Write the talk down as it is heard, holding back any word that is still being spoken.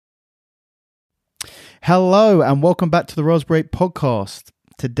Hello and welcome back to the Raspberry podcast.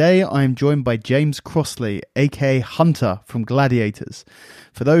 Today I am joined by James Crossley, aka Hunter from Gladiators.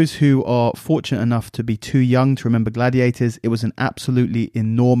 For those who are fortunate enough to be too young to remember Gladiators, it was an absolutely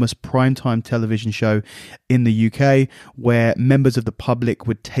enormous primetime television show in the UK where members of the public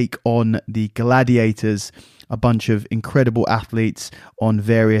would take on the Gladiators, a bunch of incredible athletes on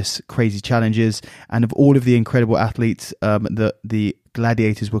various crazy challenges. And of all of the incredible athletes that the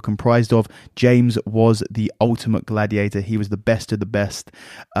Gladiators were comprised of, James was the ultimate gladiator. He was the best of the best.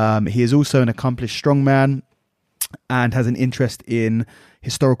 He is also an accomplished strongman and has an interest in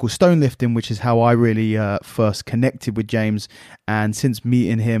historical stone lifting, which is how I really first connected with James. And since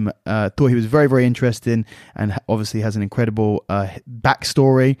meeting him, thought he was very, very interesting and obviously has an incredible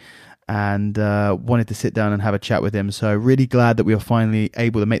backstory, and wanted to sit down and have a chat with him. So really glad that we are finally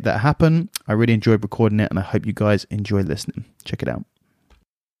able to make that happen. I really enjoyed recording it, and I hope you guys enjoyed listening. Check it out.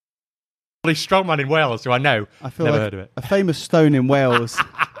 Strongman in Wales, do I know? I feel Never like heard of it. A famous stone in Wales.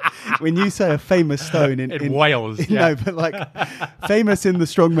 When you say a famous stone in Wales, yeah. No, but like famous in the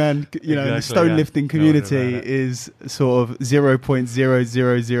strongman, the stone lifting community is sort of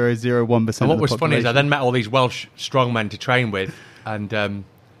 0.00001%. And what was funny is I then met all these Welsh strongmen to train with, and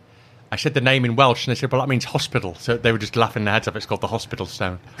I said the name in Welsh, and they said, "Well, that means hospital." So they were just laughing their heads off. It's called the hospital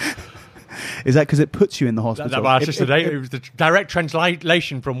stone. Is that because it puts you in the hospital? It was the direct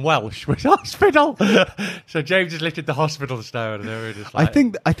translation from Welsh was hospital. So James just lifted the hospital stone, and they were just like,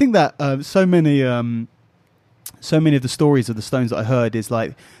 I think that so many of the stories of the stones that I heard is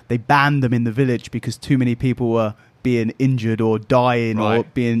like they banned them in the village because too many people were being injured or dying, right, or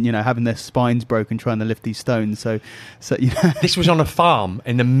being, having their spines broken trying to lift these stones. So this was on a farm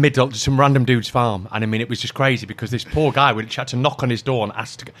in the middle, some random dude's farm, and I mean it was just crazy because this poor guy, we had to knock on his door and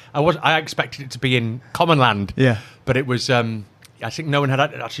ask to. I expected it to be in common land, yeah, but it was. I think no one had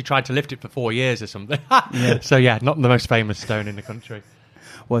actually tried to lift it for 4 years or something. Yeah. So yeah, not the most famous stone in the country.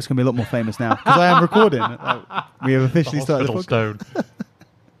 Well, it's going to be a lot more famous now because I am recording. We have officially started the stone.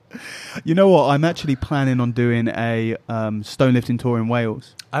 You know what? I'm actually planning on doing a stone lifting tour in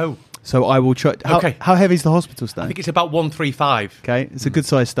Wales. Oh. So I will try. How heavy is the hospital stone? I think it's about 135. Okay, it's a good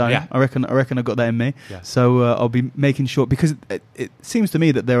size stone. Yeah. I reckon I've got that in me. Yeah. So I'll be making sure, because it seems to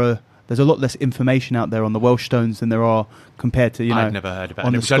me that there's a lot less information out there on the Welsh stones than there are compared to I'd never heard of it.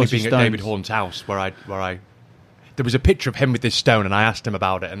 And it was only being at David Horn's house where I there was a picture of him with this stone, and I asked him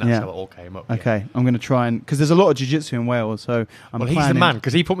about it, and that's how it all came up. Okay, yeah. I'm going to try because there's a lot of jiu-jitsu in Wales, so he's the man,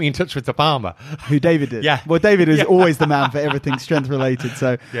 because he put me in touch with the farmer. Who David did? Yeah. Well, David is always the man for everything strength related,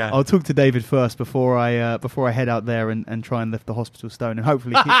 so I'll talk to David first before I head out there and try and lift the hospital stone, and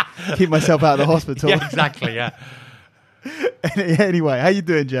hopefully keep myself out of the hospital. Yeah, exactly, yeah. Anyway, how you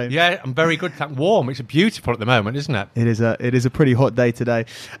doing, James? Yeah, I'm very good. Warm. It's beautiful at the moment, isn't it? It is a pretty hot day today,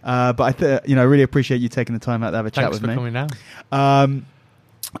 but I really appreciate you taking the time out to have a chat with me. Thanks for coming down.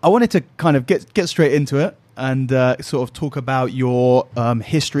 I wanted to kind of get straight into it and sort of talk about your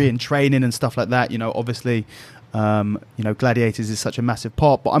history and training and stuff like that. Obviously, Gladiators is such a massive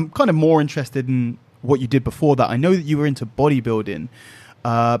part, but I'm kind of more interested in what you did before that. I know that you were into bodybuilding,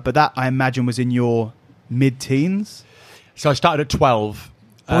 but that I imagine was in your mid-teens. So I started at 12.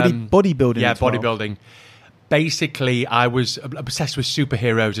 Bodybuilding. Yeah, bodybuilding. Basically, I was obsessed with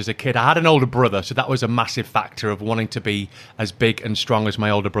superheroes as a kid. I had an older brother, so that was a massive factor of wanting to be as big and strong as my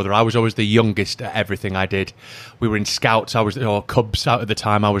older brother. I was always the youngest at everything I did. We were in scouts. Or cubs out at the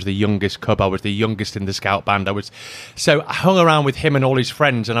time. I was the youngest cub. I was the youngest in the scout band. So I hung around with him and all his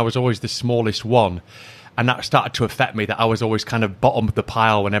friends, and I was always the smallest one. And that started to affect me, that I was always kind of bottom of the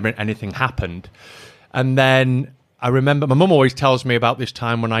pile whenever anything happened. And then I remember my mum always tells me about this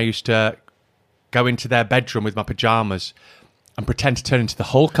time when I used to go into their bedroom with my pajamas and pretend to turn into the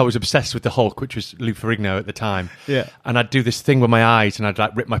Hulk. I was obsessed with the Hulk, which was Lou Ferrigno at the time. Yeah. And I'd do this thing with my eyes, and I'd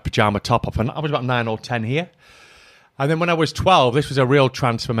like rip my pajama top off. And I was about 9 or 10 here. And then when I was 12, this was a real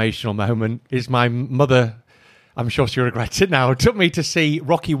transformational moment, is my mother, I'm sure she'll regret it now, took me to see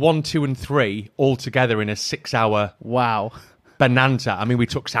Rocky 1, 2 and 3 all together in a 6-hour... Wow. bonanza. I mean, we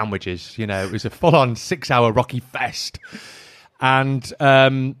took sandwiches, it was a full-on 6-hour Rocky fest. And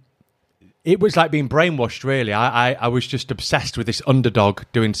it was like being brainwashed, really. I was just obsessed with this underdog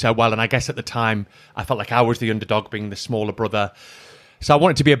doing so well. And I guess at the time, I felt like I was the underdog, being the smaller brother. So I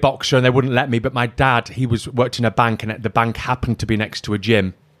wanted to be a boxer, and they wouldn't let me. But my dad, he worked in a bank, and the bank happened to be next to a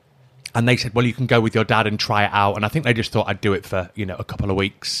gym. And they said, well, you can go with your dad and try it out. And I think they just thought I'd do it for, a couple of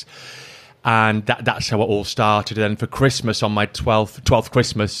weeks. And that's how it all started. And then for Christmas, on my 12th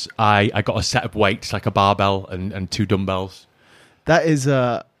Christmas, I got a set of weights, like a barbell and 2 dumbbells. That is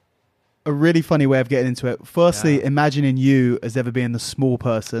a really funny way of getting into it. Firstly, imagining you as ever being the small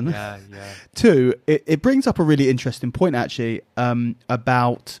person. Yeah. Two, it brings up a really interesting point, actually,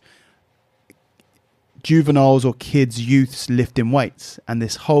 about juveniles or kids, youths lifting weights, and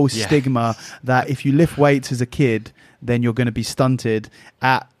this whole stigma that if you lift weights as a kid, then you're going to be stunted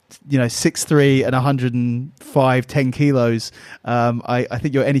at 6'3" and 105, 10 kilos. I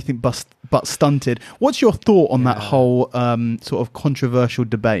think you're anything but stunted. What's your thought on that whole sort of controversial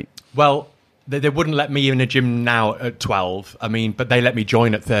debate? Well, they wouldn't let me in a gym now at 12. I mean, but they let me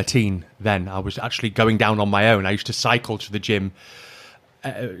join at 13 then. I was actually going down on my own. I used to cycle to the gym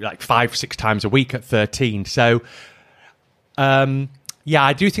like 5-6 times a week at 13. So,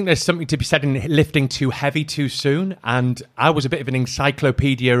 I do think there's something to be said in lifting too heavy too soon. And I was a bit of an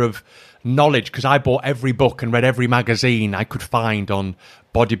encyclopedia of knowledge because I bought every book and read every magazine I could find on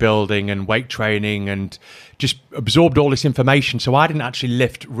bodybuilding and weight training and just absorbed all this information. So I didn't actually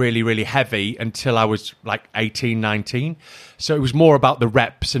lift really, really heavy until I was like 18, 19. So it was more about the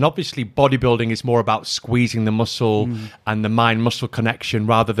reps. And obviously bodybuilding is more about squeezing the muscle and the mind-muscle connection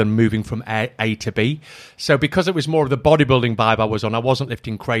rather than moving from A to B. So because it was more of the bodybuilding vibe I was on, I wasn't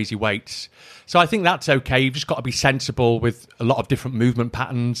lifting crazy weights. So I think that's okay. You've just got to be sensible with a lot of different movement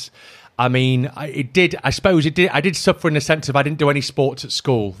patterns. I mean, I did suffer in the sense of I didn't do any sports at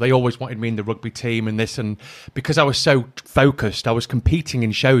school. They always wanted me in the rugby team and this, and because I was so focused, I was competing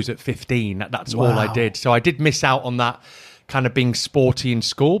in shows at 15. That's all I did. So I did miss out on that kind of being sporty in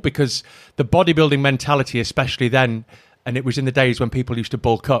school because the bodybuilding mentality, especially then, and it was in the days when people used to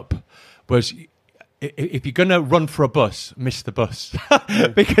bulk up, was if you're going to run for a bus, miss the bus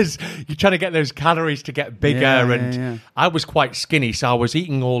because you're trying to get those calories to get bigger. I was quite skinny, so I was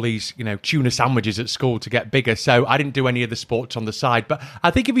eating all these, tuna sandwiches at school to get bigger. So I didn't do any of the sports on the side. But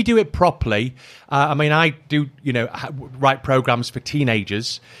I think if you do it properly, I do, write programs for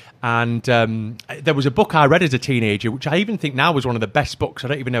teenagers. And there was a book I read as a teenager, which I even think now was one of the best books. I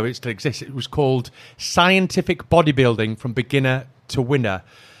don't even know it still exists. It was called Scientific Bodybuilding from Beginner to Winner,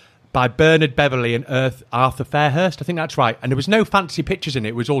 by Bernard Beverly and Arthur Fairhurst. I think that's right. And there was no fancy pictures in it.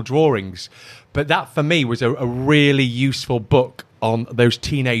 It was all drawings. But that, for me, was a really useful book on those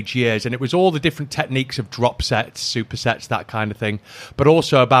teenage years. And it was all the different techniques of drop sets, supersets, that kind of thing. But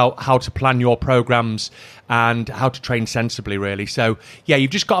also about how to plan your programs and how to train sensibly, really. So, you've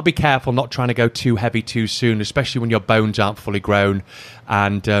just got to be careful not trying to go too heavy too soon, especially when your bones aren't fully grown.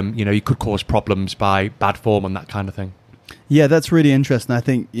 And, you could cause problems by bad form and that kind of thing. Yeah, that's really interesting. I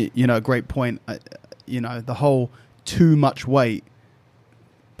think, a great point, the whole too much weight,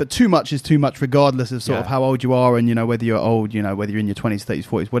 but too much is too much regardless of sort of how old you are and, whether you're old, whether you're in your 20s, 30s,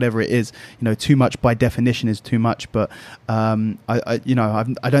 40s, whatever it is, too much by definition is too much. But, I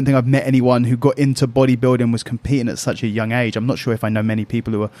don't think I've met anyone who got into bodybuilding and was competing at such a young age. I'm not sure if I know many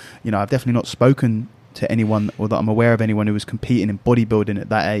people who are, I've definitely not spoken to anyone or that I'm aware of anyone who was competing in bodybuilding at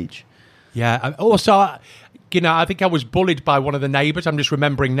that age. Yeah. Also, I think I was bullied by one of the neighbours. I'm just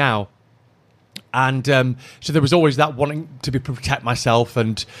remembering now. And so there was always that wanting to protect myself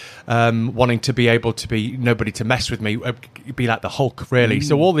and wanting to be able to be nobody to mess with me, be like the Hulk, really.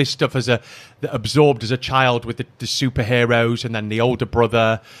 So all this stuff absorbed as a child with the superheroes and then the older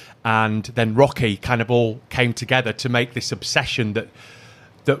brother and then Rocky kind of all came together to make this obsession that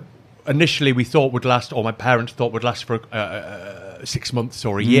initially we thought would last, or my parents thought would last for 6 months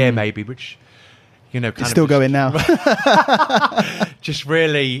or a year maybe, which... kind it's still going now. Just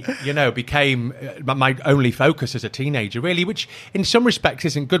really, became my only focus as a teenager, really, which in some respects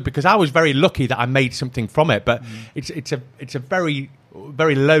isn't good because I was very lucky that I made something from it. But it's a very,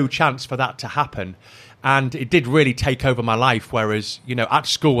 very low chance for that to happen. And it did really take over my life. Whereas, at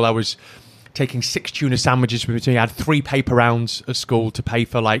school, I was taking 6 tuna sandwiches with me. I had 3 paper rounds at school to pay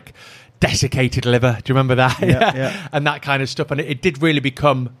for desiccated liver. Do you remember that? Yeah. And that kind of stuff. And it did really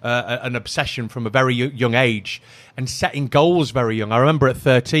become an obsession from a very young age and setting goals very young. I remember at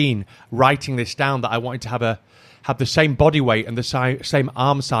 13 writing this down that I wanted to have the same body weight and the same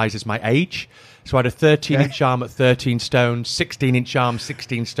arm size as my age. So I had a 13-inch arm at 13 stone, 16-inch arm,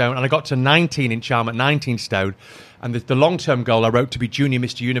 16 stone, and I got to 19-inch arm at 19 stone. And the long-term goal I wrote to be Junior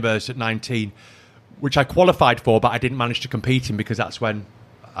Mr. Universe at 19, which I qualified for, but I didn't manage to compete in because that's when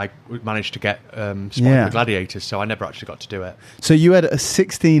I managed to get spotted with Gladiators, so I never actually got to do it. So you had a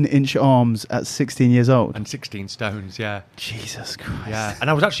 16-inch arms at 16 years old? And 16 stones, yeah. Jesus Christ. Yeah, and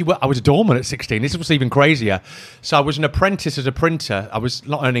I was a doorman at 16. This was even crazier. So I was an apprentice as a printer. I was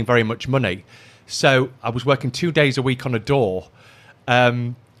not earning very much money. So I was working 2 days a week on a door.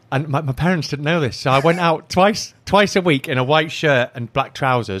 And my parents didn't know this. So I went out twice a week in a white shirt and black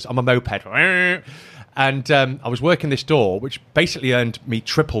trousers on my moped. And I was working this door, which basically earned me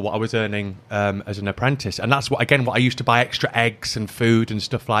triple what I was earning as an apprentice. And that's what I used to buy extra eggs and food and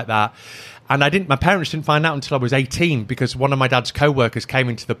stuff like that. And my parents didn't find out until I was 18 because one of my dad's co-workers came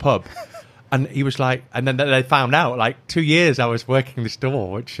into the pub and he was like, and then they found out like 2 years I was working this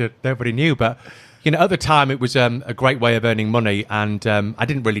door, which nobody knew. But, at the time it was a great way of earning money, and I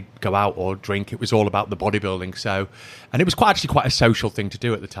didn't really go out or drink. It was all about the bodybuilding. And it was quite a social thing to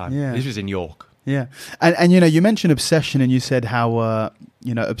do at the time. Yeah. This was in York. Yeah. And you mentioned obsession, and you said how,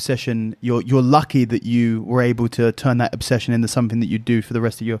 obsession, you're lucky that you were able to turn that obsession into something that you do for the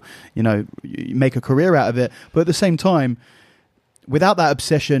rest of your, you make a career out of it. But at the same time, without that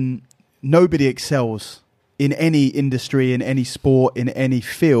obsession, nobody excels in any industry, in any sport, in any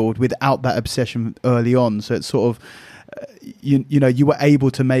field without that obsession early on. So it's sort of, you were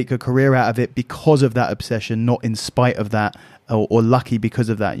able to make a career out of it because of that obsession, not in spite of that, or lucky because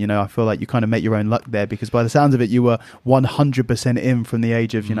of that. I feel like you kind of make your own luck there, because by the sounds of it, you were 100% in from the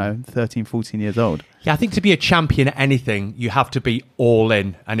age of, 13, 14 years old. Yeah, I think to be a champion at anything, you have to be all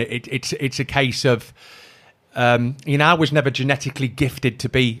in. And it's a case of, I was never genetically gifted to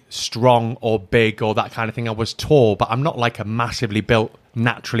be strong or big or that kind of thing. I was tall, but I'm not like a massively built,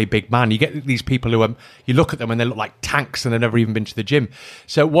 naturally big man. You get these people who you look at them and they look like tanks and they've never even been to the gym.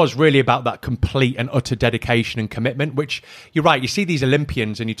 So it was really about that complete and utter dedication and commitment, which you're right. You see these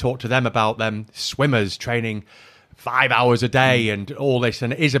Olympians and you talk to them about them swimmers training 5 hours a day and all this.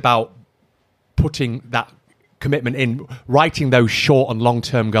 And it is about putting that commitment in, writing those short and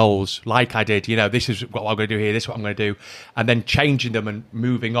long-term goals like I did. This is what I'm going to do here, this is what I'm going to do, and then changing them and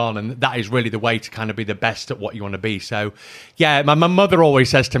moving on. And that is really the way to kind of be the best at what you want to be. So yeah, my mother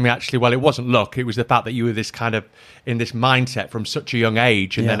always says to me, actually, well, it wasn't luck, it was the fact that you were this kind of in this mindset from such a young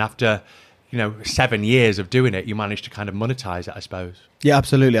age, and then after 7 years of doing it, you managed to kind of monetize it, I suppose. Yeah,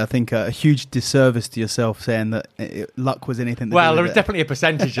 absolutely. I think a huge disservice to yourself saying that luck was anything. Well, there was definitely a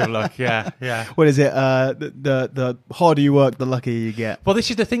percentage of luck. Yeah. What is it? The harder you work, the luckier you get. Well, this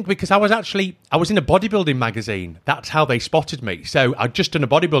is the thing, because I was in a bodybuilding magazine. That's how they spotted me. So I'd just done a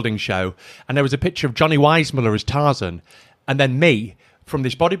bodybuilding show, and there was a picture of Johnny Weissmuller as Tarzan, and then me from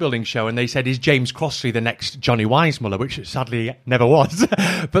this bodybuilding show, and they said, is James Crossley the next Johnny Weissmuller, which sadly never was.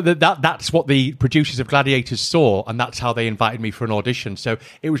 But that's what the producers of Gladiators saw, and that's how they invited me for an audition. So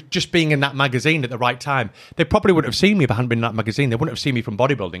it was just being in that magazine at the right time. They probably wouldn't have seen me if I hadn't been in that magazine. They wouldn't have seen me from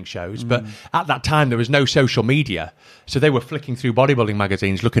bodybuilding shows. But at that time, there was no social media. So they were flicking through bodybuilding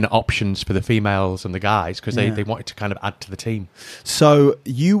magazines, looking at options for the females and the guys, because they wanted to kind of add to the team. So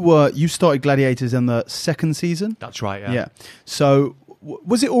you started Gladiators in the second season? That's right, Yeah. So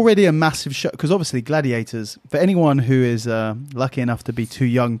was it already a massive show? Because obviously Gladiators, for anyone who is lucky enough to be too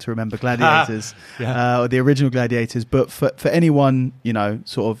young to remember Gladiators, or the original Gladiators, but for anyone,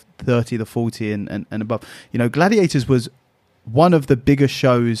 sort of 30 to 40 and above, Gladiators was one of the biggest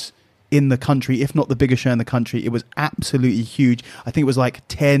shows in the country, if not the biggest show in the country. It was absolutely huge. I think it was like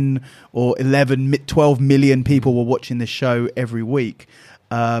 10 or 11, 12 million people were watching this show every week.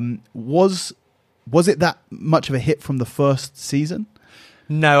 Was it that much of a hit from the first season?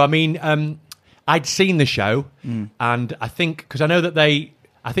 No, I mean, I'd seen the show, and I think, because I know that they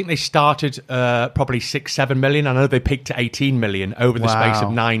started probably 6-7 million. I know they peaked to 18 million over the space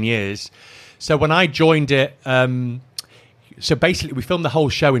of 9 years. So when I joined it, so basically we filmed the whole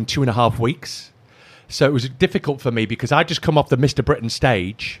show in 2.5 weeks. So it was difficult for me because I'd just come off the Mr. Britain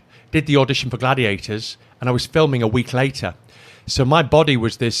stage, did the audition for Gladiators, and I was filming a week later. So my body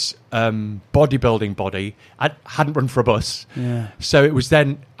was this bodybuilding body. I hadn't run for a bus. Yeah. So it was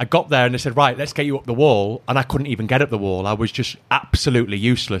then, I got there and they said, right, let's get you up the wall. And I couldn't even get up the wall. I was just absolutely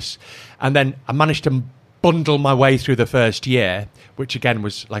useless. And then I managed to bundle my way through the first year, which again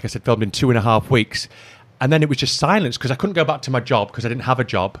was, like I said, filmed in 2.5 weeks. And then it was just silence because I couldn't go back to my job because I didn't have a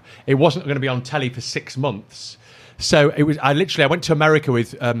job. It wasn't going to be on telly for 6 months. So it was, I went to America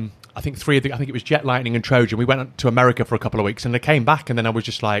with, I think it was Jet Lightning and Trojan. We went to America for a couple of weeks and I came back and then I was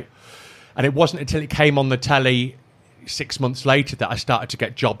just like, and it wasn't until it came on the telly 6 months later that I started to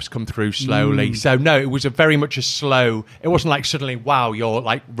get jobs come through slowly. So no, it was very much a slow, it wasn't like suddenly, wow, you're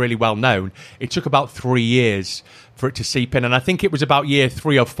like really well known. It took about 3 years for it to seep in. And I think it was about year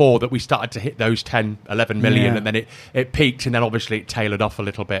 3 or 4 that we started to hit those 10, 11 million. And then it peaked and then obviously it tailored off a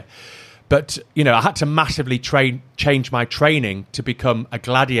little bit. But, you know, I had to massively change my training to become a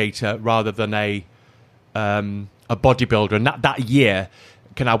gladiator rather than a bodybuilder. And that year,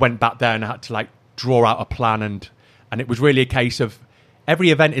 I went back there and I had to like draw out a plan. And it was really a case of every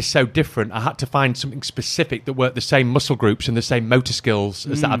event is so different. I had to find something specific that worked the same muscle groups and the same motor skills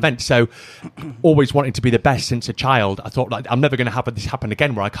as that event. So always wanting to be the best since a child, I thought, like, I'm never going to have this happen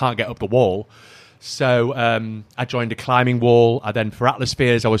again where I can't get up the wall. So I joined a climbing wall. For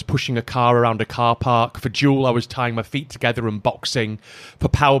atmospheres, I was pushing a car around a car park. For duel, I was tying my feet together and boxing. For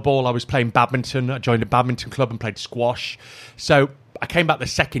powerball, I was playing badminton. I joined a badminton club and played squash. So I came back the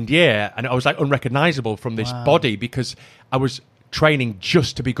second year and I was like unrecognizable from this body because I was training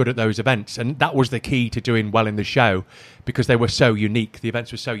just to be good at those events. And that was the key to doing well in the show because they were so unique. The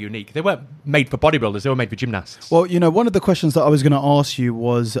events were so unique. They weren't made for bodybuilders. They were made for gymnasts. Well, one of the questions that I was going to ask you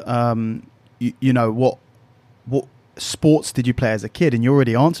was, what sports did you play as a kid? And you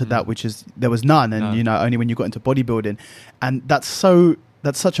already answered that, which is there was none. And, only when you got into bodybuilding. And that's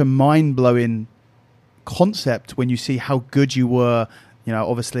such a mind-blowing concept when you see how good you were.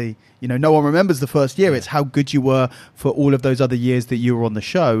 Obviously, no one remembers the first year. It's how good you were for all of those other years that you were on the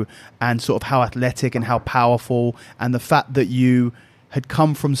show and sort of how athletic and how powerful, and the fact that you had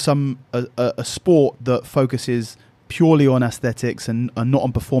come from a sport that focuses purely on aesthetics and not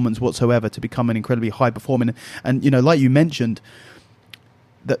on performance whatsoever to become an incredibly high performing. And, like you mentioned,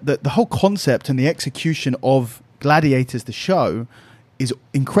 the whole concept and the execution of Gladiators, the show, is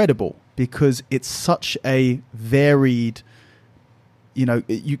incredible because it's such a varied,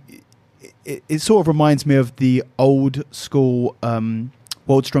 it sort of reminds me of the old school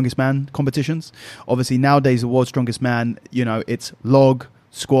World's Strongest Man competitions. Obviously, nowadays, the World's Strongest Man, it's log,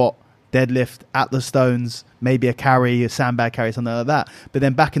 squat, deadlift, Atlas stones, maybe a carry, a sandbag carry, something like that. But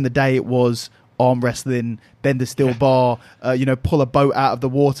then back in the day, it was arm wrestling, bend a steel bar, pull a boat out of the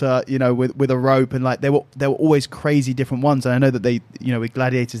water, with a rope, and like there were always crazy different ones. And I know that they, with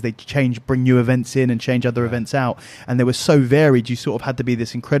Gladiators, they bring new events in and change other events out, and they were so varied. You sort of had to be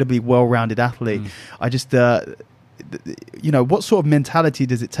this incredibly well-rounded athlete. I just, what sort of mentality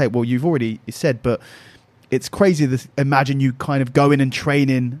does it take? Well, you've already said, but it's crazy to imagine you kind of going and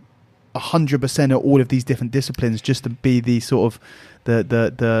training 100% at all of these different disciplines just to be the sort of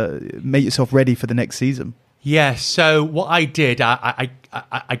the make yourself ready for the next season. Yeah, so what I did, I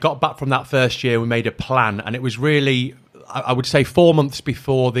got back from that first year, we made a plan, and it was really, I would say 4 months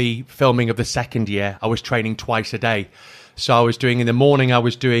before the filming of the second year, I was training twice a day. So I was doing, in the morning, I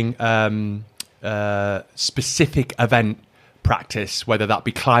was doing specific event practice, whether that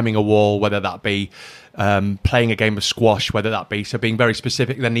be climbing a wall, whether that be playing a game of squash, whether that be, so being very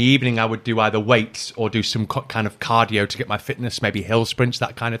specific. Then the evening I would do either weights or do some kind of cardio to get my fitness, maybe hill sprints,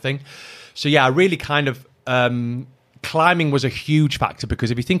 that kind of thing. So yeah, I really kind of, climbing was a huge factor because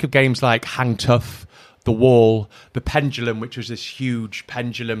if you think of games like Hang Tough, the wall, the pendulum, which was this huge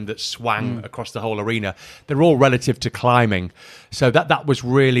pendulum that swung across the whole arena, they're all relative to climbing. So that was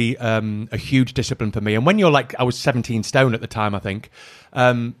really a huge discipline for me. And when you're like, I was 17 stone at the time, I think,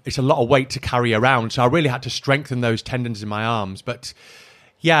 it's a lot of weight to carry around. So I really had to strengthen those tendons in my arms. But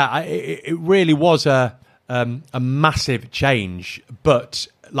yeah, it really was a massive change. But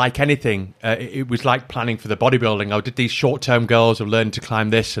like anything, it was like planning for the bodybuilding. I did these short-term goals of learning to climb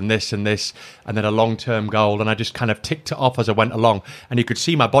this and this and this, and then a long-term goal, and I just kind of ticked it off as I went along. And you could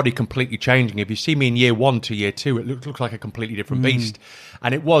see my body completely changing. If you see me in year 1 to year 2, it looks like a completely different beast.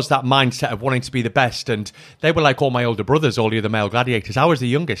 And it was that mindset of wanting to be the best. And they were like all my older brothers, all the other male gladiators. I was the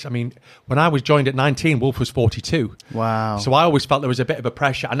youngest. I mean, when I was joined at 19, Wolf was 42. Wow. So I always felt there was a bit of a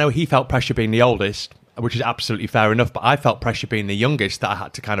pressure. I know he felt pressure being the oldest, which is absolutely fair enough, but I felt pressure being the youngest, that I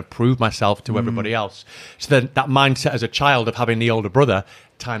had to kind of prove myself to everybody else. So then that mindset as a child of having the older brother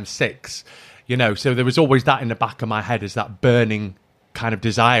times 6, so there was always that in the back of my head as that burning kind of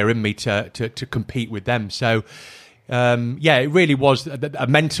desire in me to compete with them. So it really was a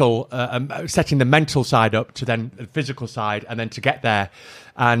mental, setting the mental side up to then the physical side, and then to get there.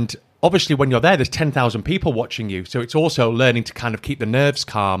 And obviously, when you're there's 10,000 people watching you. So it's also learning to kind of keep the nerves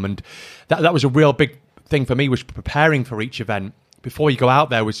calm. And that was a real big thing for me, was preparing for each event. Before you go out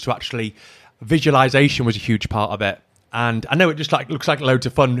there, was to actually, visualization was a huge part of it. And I know it just looks like loads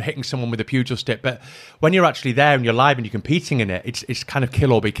of fun hitting someone with a pugil stick, but when you're actually there and you're live and you're competing in it, it's kind of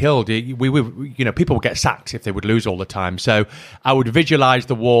kill or be killed. People would get sacked if they would lose all the time. So I would visualize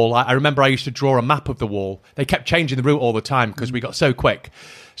the wall. I remember I used to draw a map of the wall. They kept changing the route all the time because we got so quick.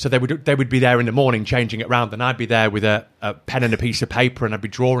 So they would be there in the morning changing it around, and I'd be there with a pen and a piece of paper, and I'd be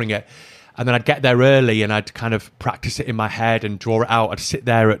drawing it. And then I'd get there early and I'd kind of practice it in my head and draw it out. I'd sit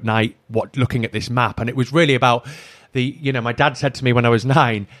there at night looking at this map. And it was really about my dad said to me when I was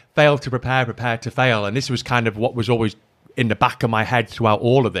 9, fail to prepare, prepare to fail. And this was kind of what was always in the back of my head throughout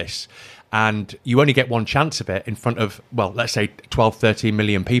all of this. And you only get one chance of it in front of, well, let's say 12, 13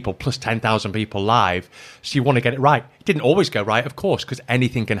 million people plus 10,000 people live. So you want to get it right. It didn't always go right, of course, because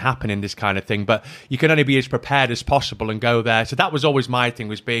anything can happen in this kind of thing. But you can only be as prepared as possible and go there. So that was always my thing,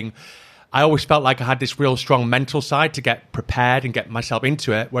 was being I always felt like I had this real strong mental side to get prepared and get myself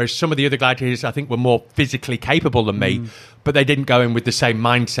into it, whereas some of the other gladiators I think were more physically capable than me, but they didn't go in with the same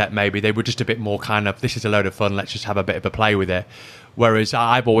mindset. Maybe they were just a bit more kind of, this is a load of fun, let's just have a bit of a play with it. Whereas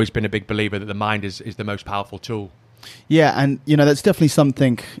I've always been a big believer that the mind is the most powerful tool. Yeah, and that's definitely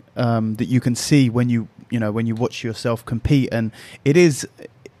something that you can see when you watch yourself compete, and it is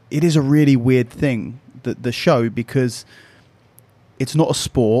a really weird thing, the show, because it's not a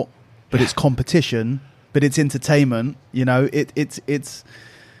sport, but it's competition, but it's entertainment. It's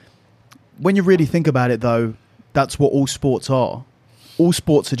when you really think about it, though, that's what all sports are. All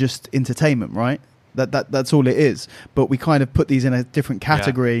sports are just entertainment, right? That's all it is. But we kind of put these in a different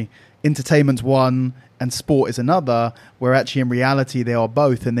category. Yeah. Entertainment's one and sport is another, where actually in reality they are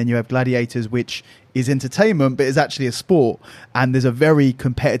both. And then you have Gladiators, which is entertainment, but is actually a sport. And there's a very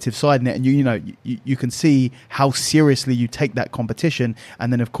competitive side in it. And you can see how seriously you take that competition.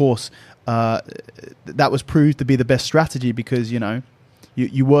 And then, of course, that was proved to be the best strategy because,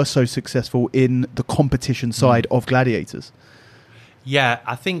 you were so successful in the competition side of Gladiators. Yeah,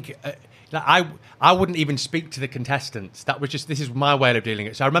 I think... I wouldn't even speak to the contestants. This is my way of dealing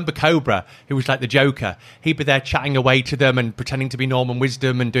with it. So I remember Cobra, who was like the Joker. He'd be there chatting away to them and pretending to be Norman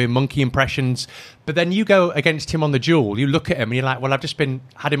Wisdom and doing monkey impressions. But then you go against him on the duel, you look at him and you're like, well, I've just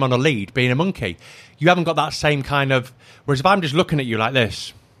had him on a lead being a monkey. You haven't got that same kind of... Whereas if I'm just looking at you like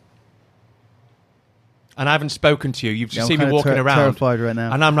this, and I haven't spoken to you, you've just seen me walking around. Terrified right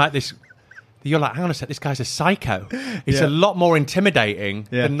now. And I'm like this... You're like, hang on a sec, this guy's a psycho. It's a lot more intimidating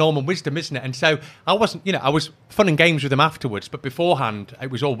than Norman Wisdom, isn't it? And so I wasn't, I was fun and games with him afterwards, but beforehand,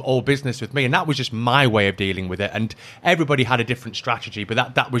 it was all business with me. And that was just my way of dealing with it. And everybody had a different strategy,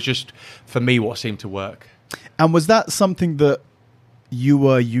 but that was just, for me, what seemed to work. And was that something that you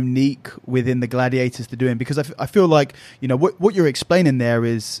were unique within the Gladiators to doing? Because I feel like, what you're explaining there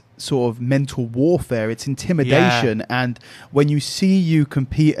is sort of mental warfare. It's intimidation. Yeah. And when you see you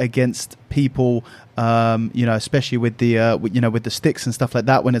compete against people, especially with the, with the sticks and stuff like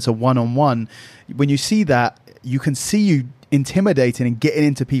that, when it's a one-on-one, when you see that, you can see you intimidating and getting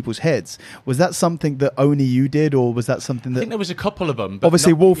into people's heads. Was that something that only you did, or was that something that... I think there was a couple of them. But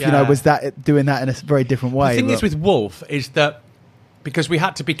obviously, Wolf, was that doing that in a very different way. The thing is with Wolf is that because we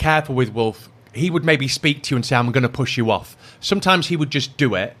had to be careful with Wolf, he would maybe speak to you and say, I'm going to push you off. Sometimes he would just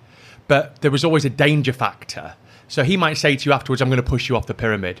do it, but there was always a danger factor. So he might say to you afterwards, I'm going to push you off the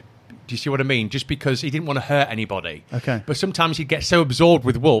pyramid. Do you see what I mean? Just because he didn't want to hurt anybody. Okay. But sometimes he'd get so absorbed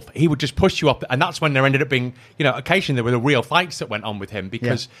with Wolf, he would just push you off. And that's when there ended up being, occasionally there were the real fights that went on with him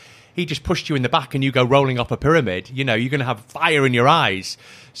because he just pushed you in the back and you go rolling off a pyramid. You're going to have fire in your eyes.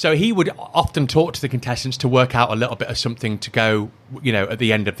 So he would often talk to the contestants to work out a little bit of something to go, at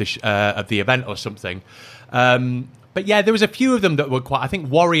the end of the event or something. But yeah, there was a few of them that were quite... I think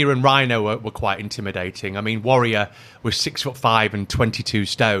Warrior and Rhino were quite intimidating. I mean, Warrior was 6'5" and 22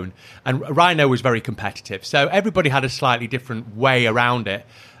 stone, and Rhino was very competitive. So everybody had a slightly different way around it.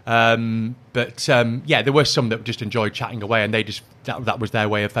 But there were some that just enjoyed chatting away, and they just that was their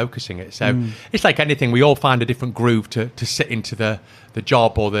way of focusing it. So it's like anything; we all find a different groove to sit into the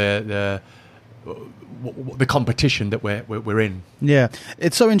job or the competition that we're in. Yeah,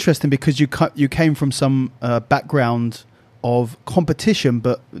 it's so interesting because you came from some background of competition,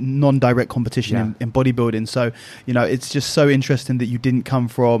 but non-direct competition in bodybuilding. So it's just so interesting that you didn't come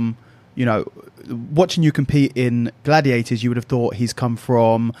from watching you compete in Gladiators. You would have thought he's come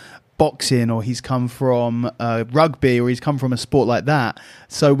from boxing, or he's come from rugby, or he's come from a sport like that.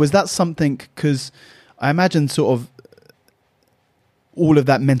 So was that something, because I imagine sort of all of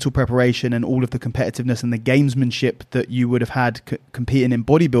that mental preparation and all of the competitiveness and the gamesmanship that you would have had competing in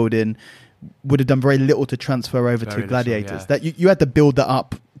bodybuilding would have done very little to transfer over to Gladiators. That you had to build that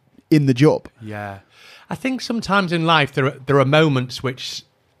up in the job. Yeah. I think sometimes in life there are moments which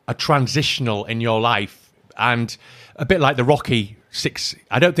are transitional in your life, and a bit like the Rocky 6,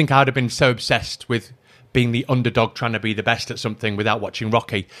 I don't think I would have been so obsessed with being the underdog trying to be the best at something without watching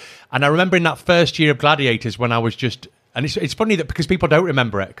Rocky. And I remember in that first year of Gladiators when I was just... And it's funny that because people don't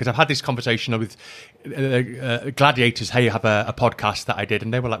remember it, because I've had this conversation with Gladiators, hey, you have a podcast that I did,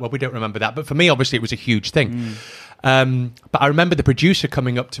 and they were like, well, we don't remember that. But for me, obviously, it was a huge thing. But I remember the producer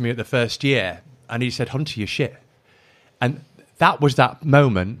coming up to me at the first year, and he said, Hunter, you're shit. And that was that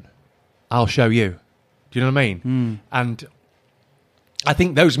moment, I'll show you. Do you know what I mean? And I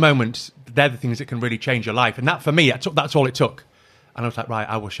think those moments, they're the things that can really change your life. And that, for me, that's all it took. And I was like, right,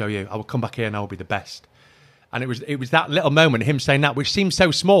 I will show you. I will come back here and I will be the best. And it was that little moment, him saying that, which seems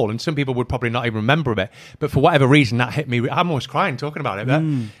so small, and some people would probably not even remember it. But for whatever reason, that hit me. I'm almost crying talking about it. But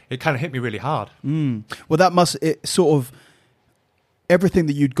it kind of hit me really hard. Well, that must... It sort of... everything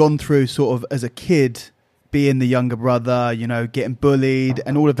that you'd gone through sort of as a kid, being the younger brother, you know, getting bullied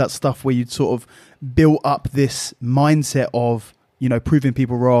and all of that stuff where you'd sort of built up this mindset of, you know, proving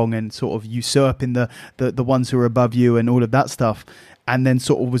people wrong and sort of usurping the ones who are above you and all of that stuff. And then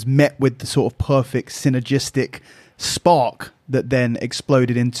sort of was met with the sort of perfect synergistic spark that then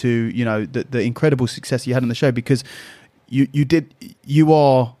exploded into, you know, the incredible success you had on the show, because you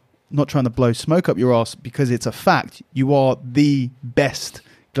are not trying to blow smoke up your ass, because it's a fact. You are the best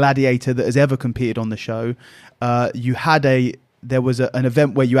gladiator that has ever competed on the show. There was an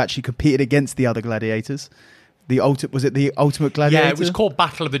event where you actually competed against the other gladiators. Was it the Ultimate Gladiator? Yeah, it was called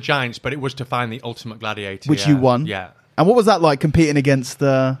Battle of the Giants, but it was to find the Ultimate Gladiator, which you won. Yeah. And what was that like, competing against?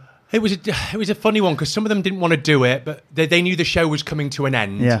 It was a funny one, because some of them didn't want to do it, but they knew the show was coming to an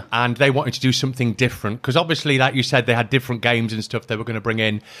end, and they wanted to do something different, because obviously, like you said, they had different games and stuff they were going to bring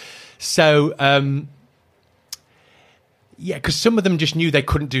in. So, because some of them just knew they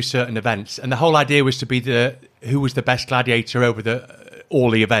couldn't do certain events, and the whole idea was to be who was the best gladiator over all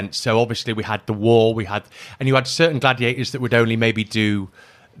the events. So obviously we had the wall, and you had certain gladiators that would only maybe do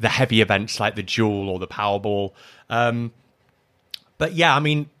the heavy events like the duel or the Powerball. But yeah, I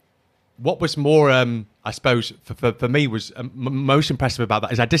mean, what was more, I suppose, for me was most impressive about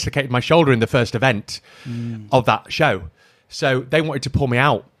that is I dislocated my shoulder in the first event of that show. So they wanted to pull me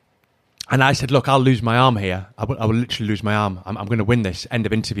out. And I said, look, I'll lose my arm here. I will literally lose my arm. I'm going to win this. End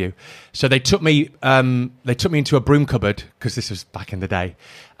of interview. So they took me into a broom cupboard, because this was back in the day,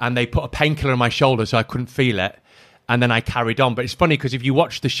 and they put a painkiller on my shoulder so I couldn't feel it. And then I carried on. But it's funny, because if you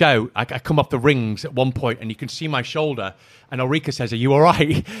watch the show, I come off the rings at one point and you can see my shoulder. And Ulrika says, are you all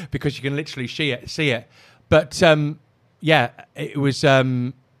right? Because you can literally see it. But yeah, it was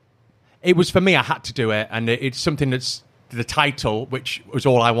for me, I had to do it. And it's something that's the title, which was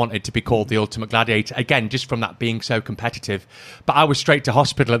all I wanted, to be called the Ultimate Gladiator. Again, just from that being so competitive. But I was straight to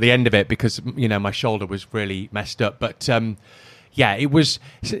hospital at the end of it because, you know, my shoulder was really messed up. But yeah, it was.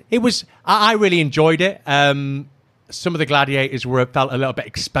 I really enjoyed it. Some of the gladiators felt a little bit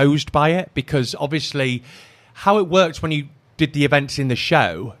exposed by it, because obviously how it worked when you did the events in the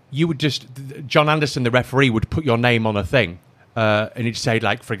show, you would just, John Anderson, the referee, would put your name on a thing. And he'd say,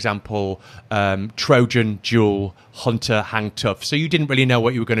 like, for example, Trojan, Duel, Hunter, Hang Tough. So you didn't really know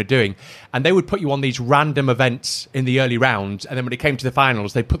what you were going to doing. And they would put you on these random events in the early rounds. And then when it came to the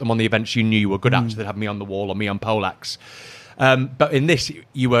finals, they put them on the events you knew you were good at. So they'd have me on the wall or me on poleaxe. But in this,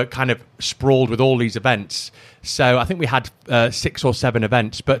 you were kind of sprawled with all these events. So I think we had 6 or 7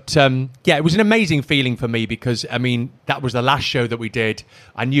 events. But yeah, it was an amazing feeling for me, because, I mean, that was the last show that we did.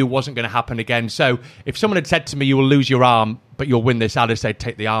 I knew it wasn't going to happen again. So if someone had said to me, you will lose your arm, but you'll win this, I'd have said,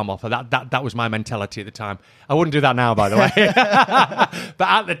 take the arm off. That was my mentality at the time. I wouldn't do that now, by the way. But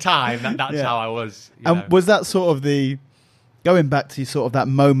at the time, that's how I was. And was that sort of going back to sort of that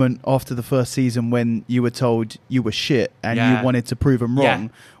moment after the first season when you were told you were shit and you wanted to prove them wrong,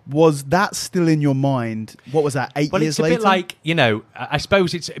 was that still in your mind? What was that, 8 years later? It's a bit like, you know, I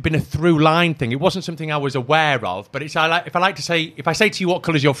suppose it's been a through line thing. It wasn't something I was aware of, but if I say to you, what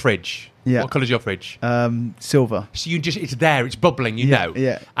colour's your fridge? Yeah. What colour's your fridge? Silver. So it's there, it's bubbling, you know.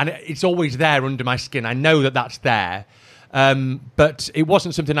 Yeah. And it's always there under my skin. I know that that's there. But it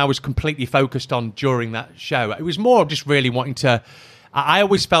wasn't something I was completely focused on during that show. It was more just really wanting to. I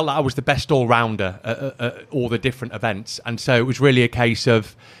always felt that I was the best all-rounder at all the different events, and so it was really a case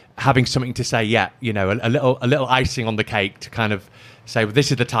of having something to say. Yeah, you know, a little icing on the cake to kind of say, well,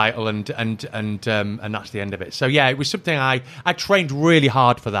 this is the title, and that's the end of it. So yeah, it was something I trained really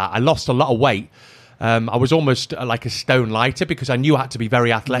hard for that. I lost a lot of weight. I was almost like a stone lighter, because I knew I had to be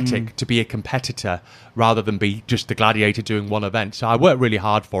very athletic to be a competitor rather than be just the gladiator doing one event. So I worked really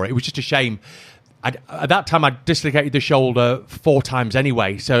hard for it. It was just a shame. At that time, I dislocated the shoulder 4 times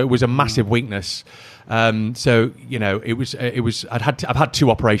anyway, so it was a massive weakness. So you know, it was. I've had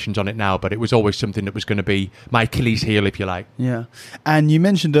 2 operations on it now, but it was always something that was going to be my Achilles heel, if you like. Yeah, and you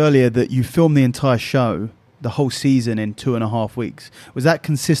mentioned earlier that you filmed the entire show, the whole season, in 2.5 weeks. Was that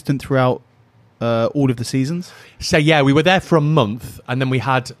consistent throughout all of the seasons? So yeah, we were there for a month, and then we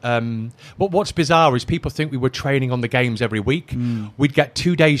had what's bizarre is people think we were training on the games every week. We'd get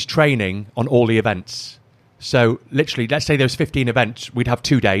 2 days training on all the events. So literally, let's say there was 15 events, we'd have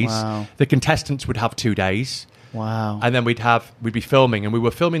 2 days. Wow. The contestants would have 2 days. Wow. And then we'd be filming, and we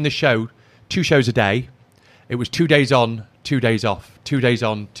were filming the show 2 shows a day. It was 2 days on, 2 days off, 2 days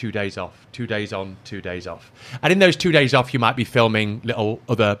on, 2 days off, 2 days on, 2 days off. And in those 2 days off, you might be filming little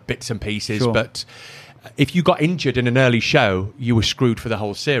other bits and pieces. Sure. But if you got injured in an early show, you were screwed for the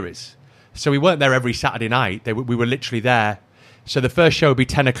whole series. So we weren't there every Saturday night. We were literally there. So the first show would be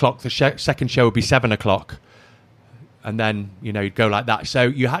 10 o'clock. The second show would be 7 o'clock. and then you'd go like that.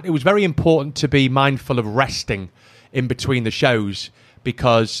 So it was very important to be mindful of resting in between the shows,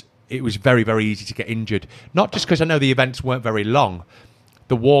 because it was very, very easy to get injured. Not just because I know the events weren't very long.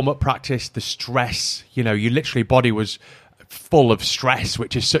 The warm-up practice, the stress, your literally body was full of stress,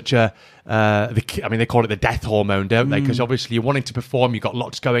 which is such a they call it the death hormone, don't they? Because obviously you're wanting to perform, you've got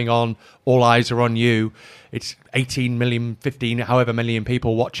lots going on, all eyes are on you. It's 18 million, 15, however million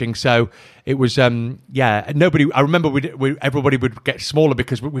people watching. So it was nobody. I remember everybody would get smaller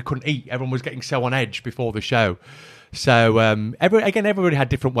because we couldn't eat. Everyone was getting so on edge before the show. So everybody had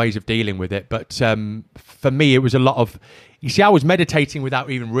different ways of dealing with it, but for me it was a lot of, you see, I was meditating without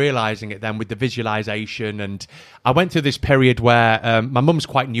even realizing it then, with the visualization. And I went through this period where my mum's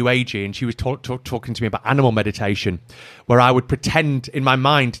quite new agey, and she was talking to me about animal meditation, where I would pretend in my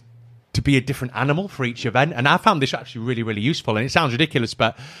mind to be a different animal for each event. And I found this actually really, really useful. And it sounds ridiculous,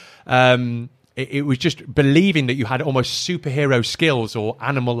 but it was just believing that you had almost superhero skills or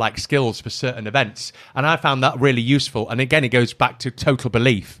animal-like skills for certain events. And I found that really useful. And again, it goes back to total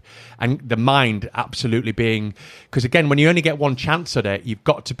belief and the mind absolutely being... Because again, when you only get one chance at it, you've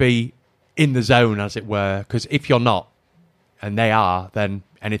got to be in the zone, as it were. Because if you're not, and they are, then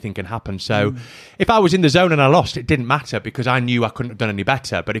anything can happen. So if I was in the zone and I lost, it didn't matter, because I knew I couldn't have done any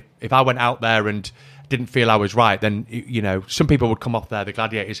better. But if I went out there and didn't feel I was right, then some people would come off there, the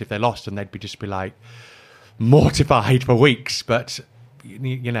Gladiators, if they lost, and they'd just be like mortified for weeks. But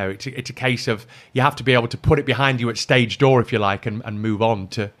it's a case of, you have to be able to put it behind you at stage door, if you like, and move on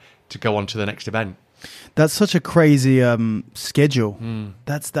to go on to the next event. That's such a crazy schedule.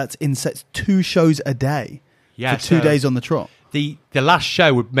 That's insane. 2 shows a day for 2 days on the trot. The last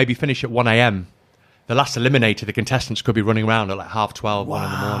show would maybe finish at 1 a.m. The last eliminator, the contestants could be running around at like 12:30, 1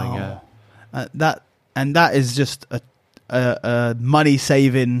 in the morning. Yeah. That is just a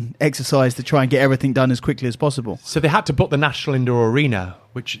money-saving exercise to try and get everything done as quickly as possible. So they had to book the National Indoor Arena,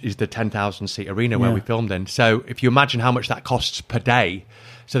 which is the 10,000-seat arena where we filmed in. So if you imagine how much that costs per day,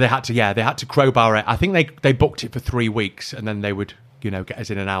 so they had to crowbar it. I think they booked it for 3 weeks, and then they would get us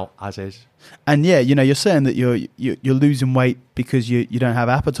in and out as is. And you're saying that you're losing weight because you don't have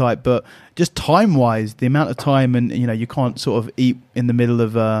appetite, but just time-wise, the amount of time, and you can't sort of eat in the middle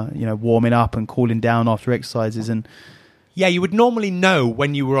of warming up and cooling down after exercises. And you would normally know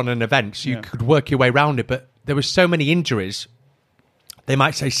when you were on an event, so you could work your way around it. But there were so many injuries. They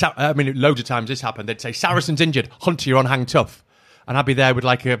might say, loads of times this happened. They'd say, Saracen's injured, Hunter, you're on hang tough. And I'd be there with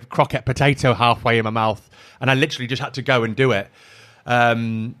like a croquette potato halfway in my mouth, and I literally just had to go and do it.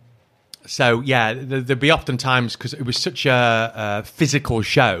 There'd be often times, because it was such a physical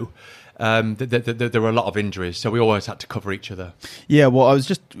show, that there were a lot of injuries, so we always had to cover each other. Yeah, well, I was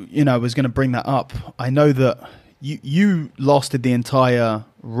just, I was going to bring that up. I know that you lasted the entire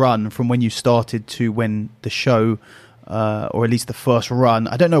run from when you started to when the show, or at least the first run.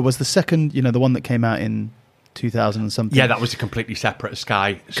 I don't know, was the second, the one that came out in 2000 and something? Yeah, that was a completely separate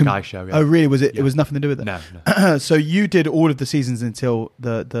Sky show. Yeah. Oh, really? Was it? Yeah. It was nothing to do with it. No. So you did all of the seasons until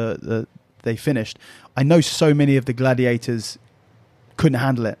they finished. I know so many of the Gladiators couldn't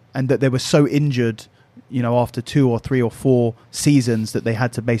handle it, and that they were so injured, after 2 or 3 or 4 seasons, that they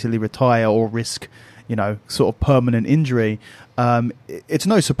had to basically retire or risk, sort of permanent injury. It's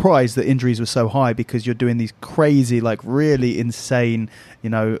no surprise that injuries were so high, because you're doing these crazy, like really insane,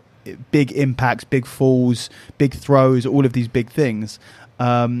 big impacts, big falls, big throws, all of these big things.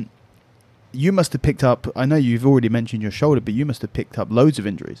 You must have picked up, I know you've already mentioned your shoulder, but you must have picked up loads of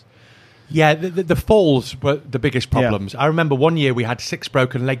injuries. Yeah, the falls were the biggest problems. Yeah. I remember one year we had 6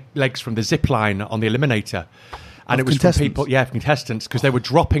 broken legs from the zip line on the eliminator. And it was from people, contestants, because they were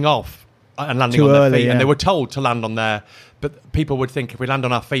dropping off and landing on their feet. Yeah. And they were told to land on there, but people would think if we land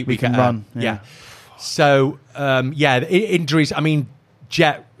on our feet, we can run. Yeah. So, injuries,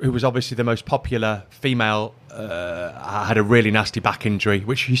 Jet, who was obviously the most popular female, had a really nasty back injury,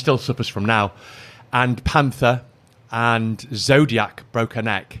 which he still suffers from now. And Panther and Zodiac broke her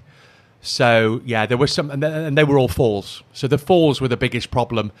neck. So, there were some, and they were all falls. So the falls were the biggest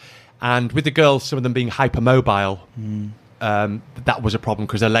problem. And with the girls, some of them being hypermobile, that was a problem,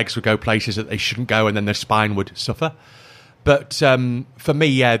 because their legs would go places that they shouldn't go, and then their spine would suffer. But for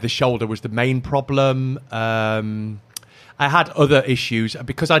me, the shoulder was the main problem. I had other issues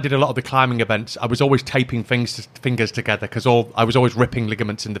because I did a lot of the climbing events. I was always taping fingers together, because I was always ripping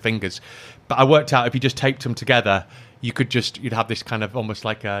ligaments in the fingers. But I worked out if you just taped them together, you'd have this kind of almost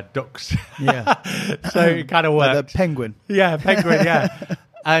like a ducks. Yeah. So it kind of worked. Like the penguin. Yeah, penguin. Yeah.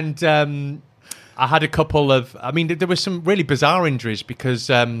 And I had a couple of. There were some really bizarre injuries, because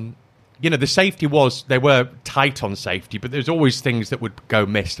the safety they were tight on safety, but there's always things that would go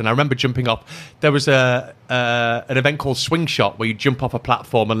missed. And I remember jumping off. There was an event called swing shot where you jump off a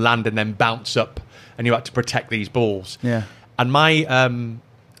platform and land and then bounce up, and you had to protect these balls. Yeah. And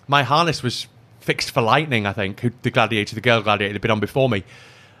my harness was fixed for Lightning, I think, the girl Gladiator, had been on before me.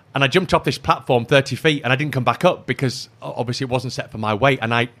 And I jumped off this platform 30 feet, and I didn't come back up because obviously it wasn't set for my weight.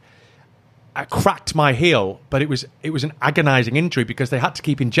 And I cracked my heel, but it was an agonizing injury because they had to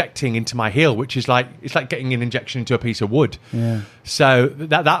keep injecting into my heel, which is it's like getting an injection into a piece of wood. Yeah. So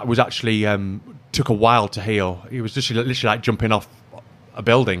that was actually took a while to heal. It was just literally like jumping off a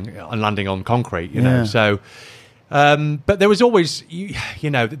building and landing on concrete, you know. So but there was always,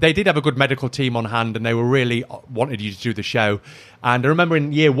 they did have a good medical team on hand, and they were really wanted you to do the show. And I remember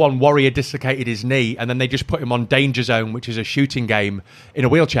in year 1, Warrior dislocated his knee, and then they just put him on Danger Zone, which is a shooting game, in a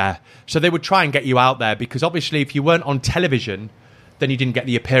wheelchair. So they would try and get you out there, because obviously if you weren't on television, then you didn't get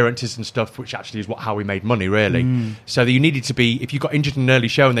the appearances and stuff, which actually is how we made money, really. So you needed to be, if you got injured in an early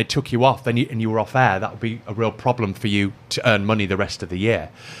show and they took you off, and you were off air, that would be a real problem for you to earn money the rest of the year.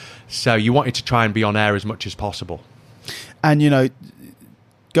 So you wanted to try and be on air as much as possible. And,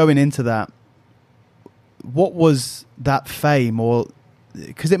 going into that, what was that fame? Or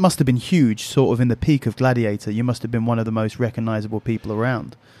because it must have been huge, sort of in the peak of Gladiator, you must have been one of the most recognizable people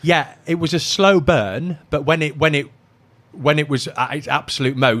around. Yeah, it was a slow burn, but when it was at its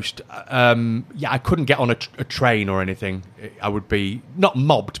absolute most, I couldn't get on a train or anything. I would be not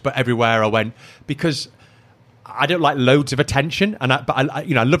mobbed, but everywhere I went, because I don't like loads of attention, but I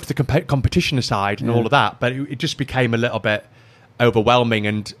loved the competition side and all of that, but it just became a little bit overwhelming.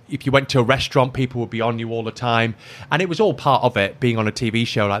 And if you went to a restaurant, people would be on you all the time, and it was all part of it, being on a TV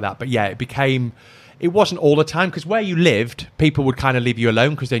show like that. But yeah, it wasn't all the time, because where you lived, people would kind of leave you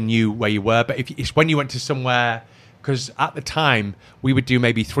alone because they knew where you were. But it's when you went to somewhere, because at the time we would do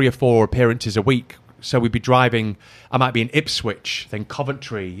maybe 3 or 4 appearances a week. So we'd be driving, I might be in Ipswich, then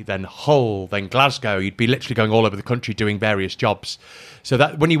Coventry, then Hull, then Glasgow. You'd be literally going all over the country doing various jobs. So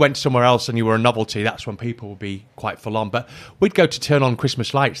that when you went somewhere else and you were a novelty, that's when people would be quite full on. But we'd go to turn on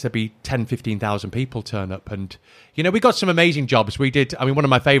Christmas lights. There'd be 10, 15,000 people turn up. And, we got some amazing jobs. We did, one of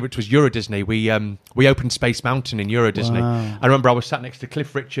my favourites was Euro Disney. We opened Space Mountain in Euro Disney. Wow. I remember I was sat next to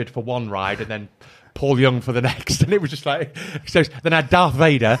Cliff Richard for one ride, and then Paul Young for the next, and it was just like, so then I had Darth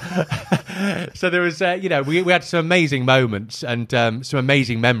Vader. So there was, we had some amazing moments and some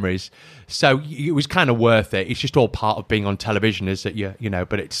amazing memories. So it was kind of worth it. It's just all part of being on television, is that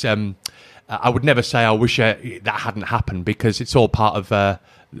but it's, I would never say I wish that hadn't happened, because it's all part of,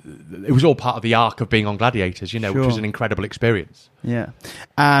 it was all part of the arc of being on Gladiators, which was an incredible experience. Yeah.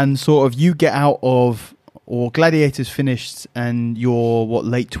 And sort of you get out of, or Gladiators finished, and you're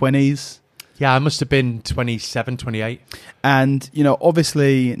late 20s? Yeah, I must have been 27, 28. And,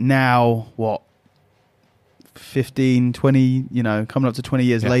 obviously now, 15, 20, coming up to 20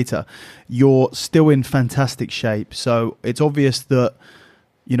 years later, you're still in fantastic shape. So it's obvious that,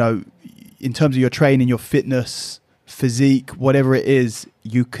 in terms of your training, your fitness, physique, whatever it is,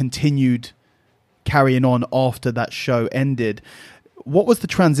 you continued carrying on after that show ended. What was the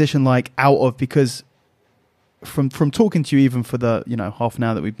transition like out of, because from talking to you, even for the half an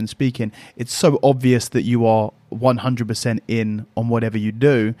hour that we've been speaking, it's so obvious that you are 100% in on whatever you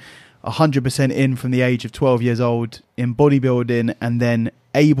do, 100% in from the age of 12 years old in bodybuilding, and then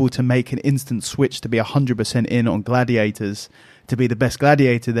able to make an instant switch to be 100% in on Gladiators, to be the best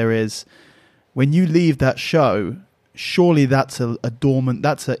gladiator there is. When you leave that show, surely that's a dormant,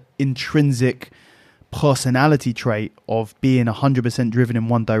 that's an intrinsic personality trait of being 100% driven in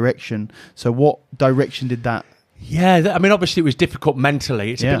one direction. So what direction did that? Yeah, obviously it was difficult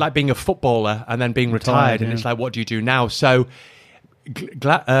mentally. It's a bit like being a footballer and then being retired, and it's like, what do you do now? So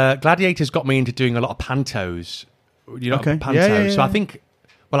Gladiators got me into doing a lot of pantos. Pantos. Yeah. So I think,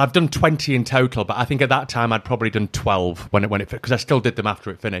 I've done 20 in total, but I think at that time I'd probably done 12 when it because I still did them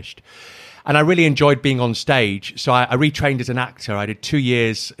after it finished. And I really enjoyed being on stage. So I retrained as an actor. I did 2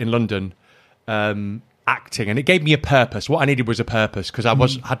 years in London acting, and it gave me a purpose. What I needed was a purpose, because I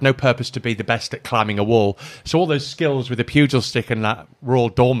had no purpose to be the best at climbing a wall. So all those skills with the pugil stick and that were all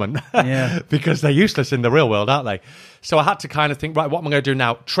dormant because they're useless in the real world, aren't they? So I had to kind of think, right, what am I going to do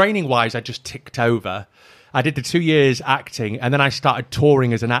now? Training wise, I just ticked over. I did the 2 years acting, and then I started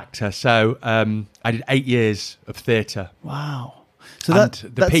touring as an actor. So I did 8 years of theatre. Wow. So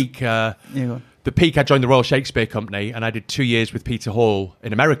the peak, I joined the Royal Shakespeare Company, and I did 2 years with Peter Hall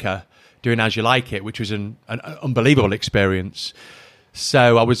in America doing As You Like It, which was an unbelievable experience.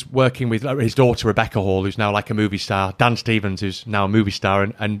 So I was working with his daughter, Rebecca Hall, who's now like a movie star, Dan Stevens, who's now a movie star,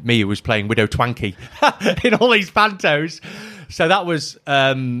 and me, who was playing Widow Twankey in all these pantos. So that was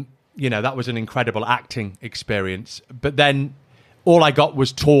that was an incredible acting experience. But then all I got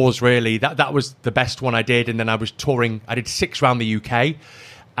was tours, really. That was the best one I did. And then I was touring. I did 6 around the UK.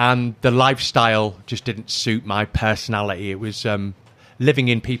 And the lifestyle just didn't suit my personality. It was living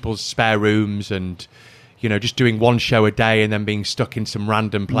in people's spare rooms and, just doing one show a day and then being stuck in some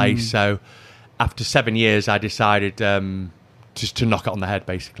random place. So after 7 years, I decided just to knock it on the head,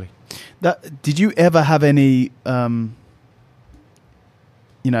 basically. Did you ever have any, any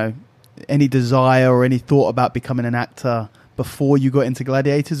desire or any thought about becoming an actor before you got into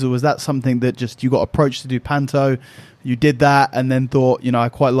Gladiators? Or was that something that just you got approached to do panto, you did that, and then thought, I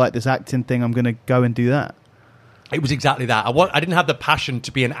quite like this acting thing, I'm going to go and do that? It was exactly that. I didn't have the passion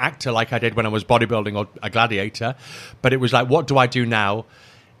to be an actor like I did when I was bodybuilding or a gladiator, but it was like, what do I do now?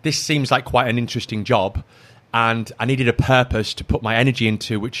 This seems like quite an interesting job, and I needed a purpose to put my energy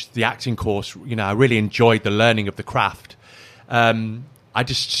into, which the acting course, I really enjoyed the learning of the craft. I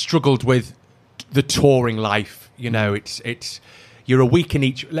just struggled with the touring life. It's you're a week in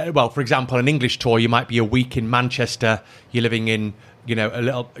each. Well, for example, an English tour, you might be a week in Manchester. You're living in,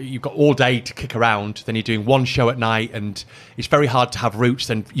 you've got all day to kick around. Then you're doing one show at night, and it's very hard to have routes.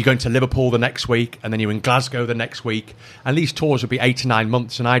 Then you're going to Liverpool the next week, and then you're in Glasgow the next week. And these tours would be 8 to 9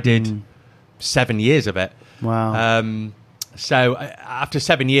 months, and I did 7 years of it. Wow. So after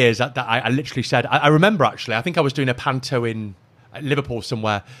 7 years, I literally said, I remember actually, I think I was doing a panto in Liverpool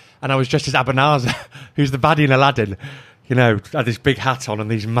somewhere, and I was dressed as Abanazar, who's the baddie in Aladdin. Had this big hat on and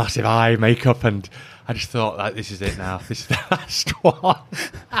these massive eye makeup, and I just thought, like, this is it now. This is the last one.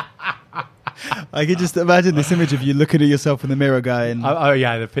 I could just imagine this image of you looking at yourself in the mirror going... Oh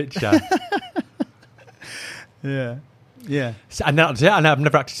yeah, the picture. Yeah. So, and that's it, and I've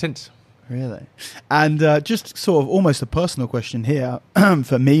never acted since. Really? And just sort of almost a personal question here,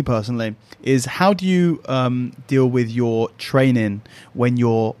 for me personally, is how do you deal with your training when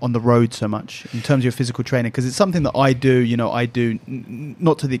you're on the road so much in terms of your physical training? Because it's something that I do,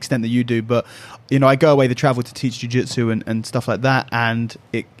 not to the extent that you do, but, I go away to travel to teach jiu-jitsu and stuff like that. And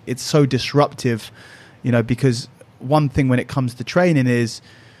it's so disruptive, because one thing when it comes to training is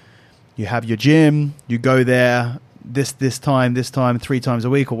you have your gym, you go there, this time 3 times a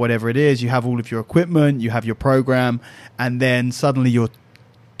week or whatever it is, you have all of your equipment, you have your program, and then suddenly you're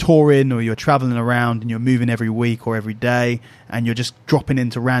touring or you're traveling around and you're moving every week or every day, and you're just dropping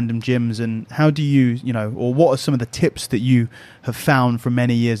into random gyms. And how do you, or what are some of the tips that you have found from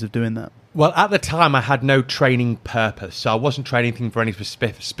many years of doing that? Well, at the time, I had no training purpose, so I wasn't training anything for any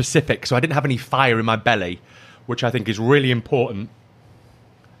specific, so I didn't have any fire in my belly, which I think is really important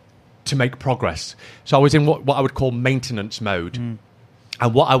to make progress. So I was in what I would call maintenance mode. And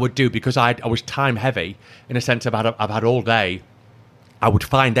what I would do, because I was time heavy, in a sense I've had all day, I would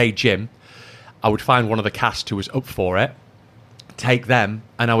find a gym, I would find one of the cast who was up for it, take them,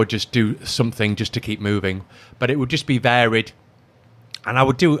 and I would just do something just to keep moving. But it would just be varied. And I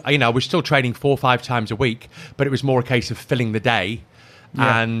would do, I was still training 4 or 5 times a week, but it was more a case of filling the day.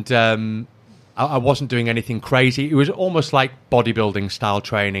 Yeah. And I wasn't doing anything crazy. It was almost like bodybuilding style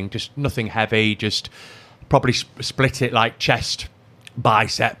training, just nothing heavy, just probably split it like chest,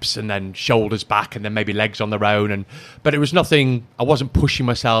 biceps, and then shoulders back, and then maybe legs on their own. But it was nothing, I wasn't pushing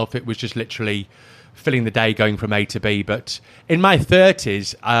myself. It was just literally filling the day, going from A to B. But in my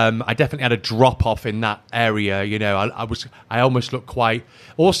 30s, I definitely had a drop off in that area. I almost looked quite,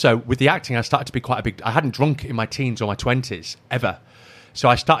 also with the acting, I started to be quite a big, I hadn't drunk in my teens or my 20s ever. So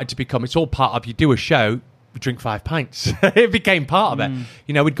I started to become, it's all part of, you do a show, you drink 5 pints. It became part of it.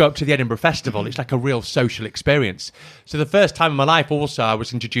 We'd go up to the Edinburgh Festival. It's like a real social experience. So the first time in my life also, I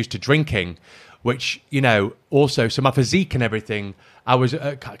was introduced to drinking, which, also, so my physique and everything, I was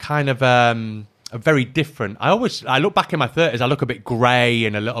kind of a very different. I look back in my 30s, I look a bit grey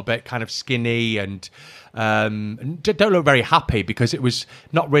and a little bit kind of skinny and don't look very happy, because it was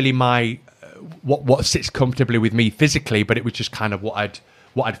not really my... What sits comfortably with me physically, but it was just kind of what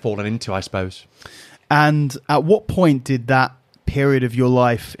I'd fallen into, I suppose. And at what point did that period of your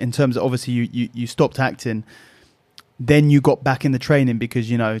life, in terms of, obviously you stopped acting, then you got back in the training? Because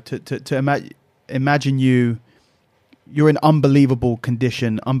to imagine you're in unbelievable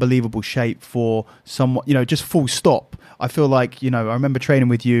condition, unbelievable shape for someone, just full stop. I feel like, I remember training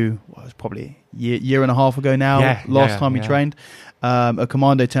with you, it was probably a year and a half ago now, last time we trained at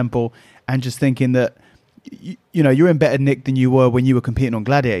Commando Temple. And just thinking that, you're in better nick than you were when you were competing on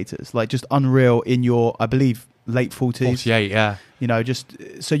Gladiators. Like, just unreal in your, I believe, late 40s. 48, yeah.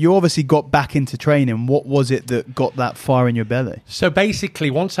 So you obviously got back into training. What was it that got that fire in your belly? So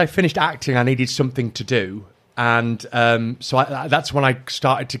basically, once I finished acting, I needed something to do. And so that's when I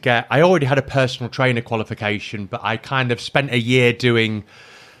started to get... I already had a personal trainer qualification, but I kind of spent a year doing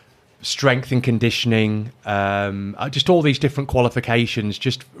strength and conditioning, just all these different qualifications,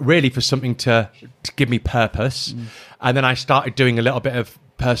 just really for something to give me purpose. And then I started doing a little bit of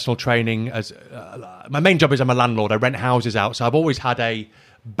personal training. As my main job is I'm a landlord. I rent houses out, so I've always had a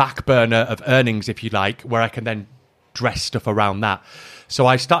back burner of earnings, if you like, where I can then dress stuff around that. So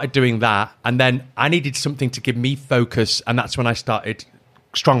I started doing that, and then I needed something to give me focus, and that's when I started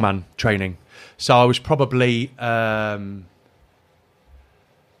strongman training. So I was probably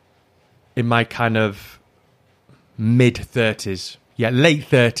in my kind of mid-30s, late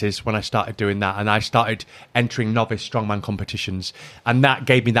 30s when I started doing that, and I started entering novice strongman competitions, and that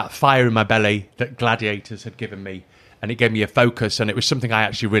gave me that fire in my belly that Gladiators had given me, and it gave me a focus, and it was something I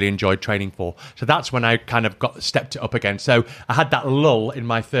actually really enjoyed training for. So that's when I kind of stepped it up again. So I had that lull in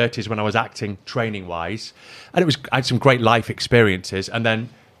my 30s when I was acting training-wise, and I had some great life experiences, and then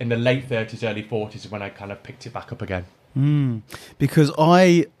in the late 30s, early 40s is when I kind of picked it back up again. Because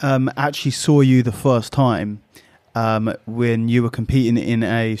I actually saw you the first time when you were competing in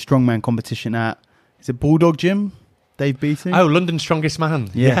a strongman competition at, is it Bulldog Gym? Dave Beating? Oh, London's Strongest Man.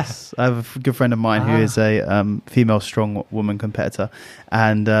 Yes. Yeah. I have a good friend of mine who is a female strong woman competitor,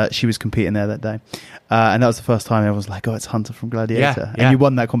 and she was competing there that day. And that was the first time I was like, oh, it's Hunter from Gladiator. And you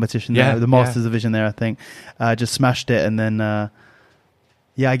won that competition there, the Masters division there, I think. Just smashed it. And then, I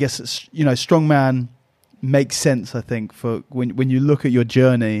guess, strongman makes sense, I think, for when you look at your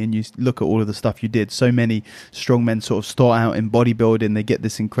journey and you look at all of the stuff you did. So many strongmen sort of start out in bodybuilding, they get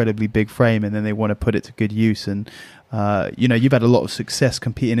this incredibly big frame, and then they want to put it to good use. And you've had a lot of success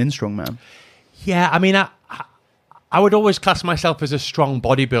competing in strongman. Yeah, I mean, I would always class myself as a strong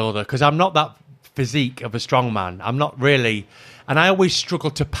bodybuilder because I'm not that physique of a strongman. I'm not really, and I always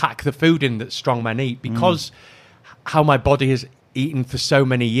struggle to pack the food in that strongmen eat because how my body has eaten for so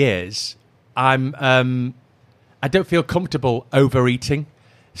many years. I don't feel comfortable overeating,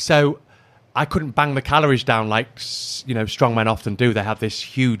 so I couldn't bang the calories down like strongmen often do. They have this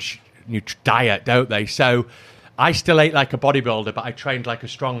huge diet, don't they? So I still ate like a bodybuilder, but I trained like a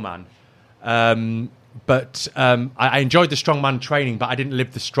strongman. But I enjoyed the strongman training, but I didn't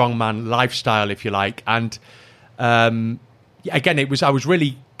live the strongman lifestyle, if you like. And again, I was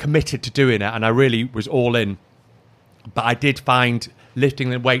really committed to doing it, and I really was all in. But I did find lifting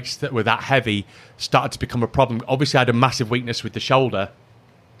the weights that were that heavy started to become a problem. Obviously, I had a massive weakness with the shoulder,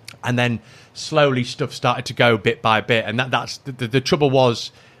 and then slowly stuff started to go bit by bit. And that's the trouble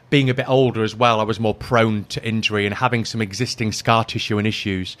was being a bit older as well. I was more prone to injury and having some existing scar tissue and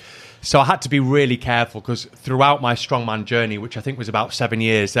issues. So I had to be really careful because throughout my strongman journey, which I think was about 7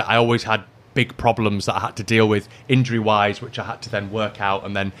 years, that I always had big problems that I had to deal with injury-wise, which I had to then work out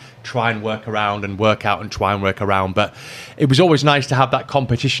and then try and work around and work out and try and work around. But it was always nice to have that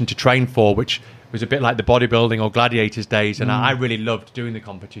competition to train for, which was a bit like the bodybuilding or Gladiators days. And I really loved doing the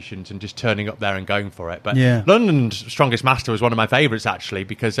competitions and just turning up there and going for it. But London's Strongest Master was one of my favourites, actually,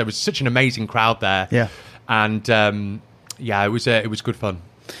 because there was such an amazing crowd there. Yeah. And, it was good fun.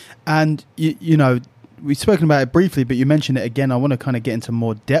 And, we've spoken about it briefly, but you mentioned it again. I want to kind of get into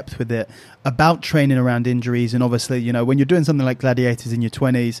more depth with it about training around injuries. And obviously, when you're doing something like Gladiators in your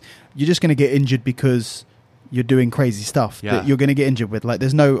 20s, you're just going to get injured because you're doing crazy stuff that you're going to get injured with. Like,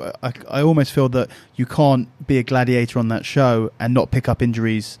 there's no, I almost feel that you can't be a gladiator on that show and not pick up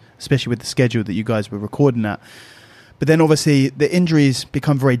injuries, especially with the schedule that you guys were recording at. But then obviously the injuries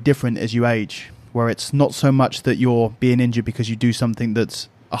become very different as you age, where it's not so much that you're being injured because you do something that's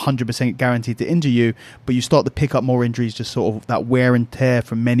 100% guaranteed to injure you, but you start to pick up more injuries, just sort of that wear and tear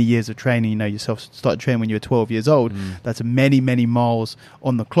from many years of training. Yourself started training when you were 12 years old. That's many, many miles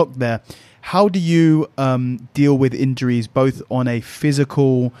on the clock there. How do you deal with injuries, both on a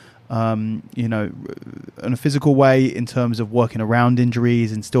physical, in a physical way in terms of working around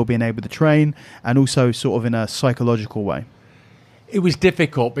injuries and still being able to train, and also sort of in a psychological way? It was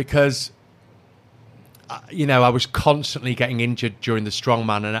difficult because I was constantly getting injured during the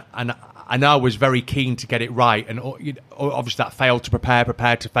strongman, and I know I was very keen to get it right. And obviously that failed to prepare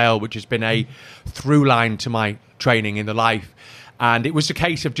to fail, which has been a through line to my training in the life. And it was a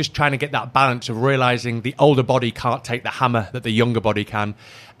case of just trying to get that balance of realizing the older body can't take the hammer that the younger body can,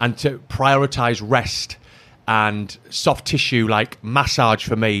 and to prioritize rest and soft tissue. Like massage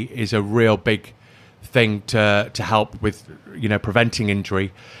for me is a real big thing to help with, preventing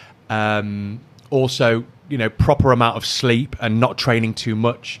injury. Also, proper amount of sleep and not training too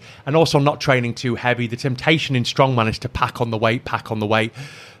much, and also not training too heavy. The temptation in strongman is to pack on the weight,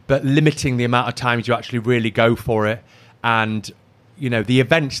 but limiting the amount of times you actually really go for it. And, the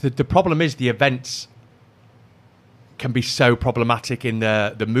events, the problem is the events can be so problematic in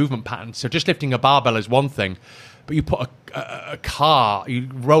the movement patterns. So just lifting a barbell is one thing, but you put a car, you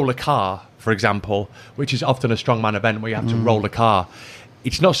roll a car, for example, which is often a strongman event where you have to roll a car.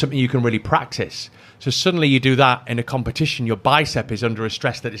 It's not something you can really practice. So suddenly you do that in a competition, your bicep is under a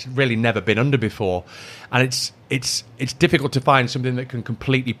stress that it's really never been under before. And it's difficult to find something that can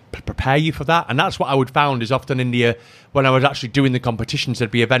completely prepare you for that. And that's what I would found is often in the, when I was actually doing the competitions,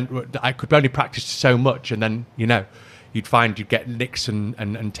 there'd be event that I could only practice so much. And then, you'd find you'd get nicks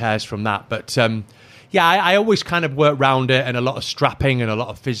and tears from that. But I always kind of worked around it, and a lot of strapping and a lot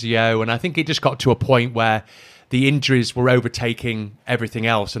of physio. And I think it just got to a point where the injuries were overtaking everything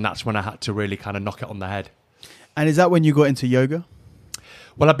else, and that's when I had to really kind of knock it on the head. And is that when you got into yoga?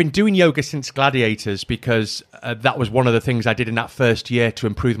 Well, I've been doing yoga since Gladiators because that was one of the things I did in that first year to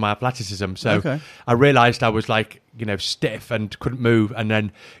improve my athleticism. So I realized I was stiff and couldn't move. And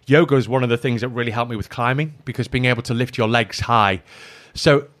then yoga is one of the things that really helped me with climbing, because being able to lift your legs high.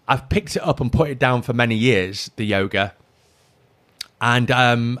 So I've picked it up and put it down for many years, the yoga. And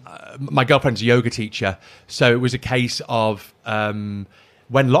my girlfriend's a yoga teacher. So it was a case of when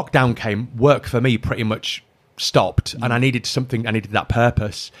lockdown came, work for me pretty much stopped, and I needed that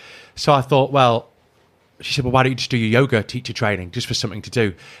purpose. So I thought, she said, why don't you just do your yoga teacher training just for something to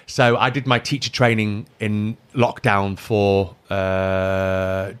do? So I did my teacher training in lockdown for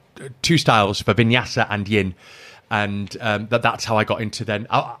 2 styles, for vinyasa and yin. And that's how I got into then.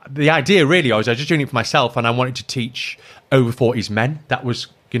 The idea really, I was just doing it for myself, and I wanted to teach over 40s men. That was,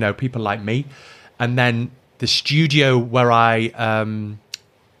 people like me. And then the studio where I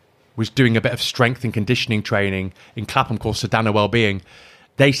was doing a bit of strength and conditioning training in Clapham called Sedana Wellbeing,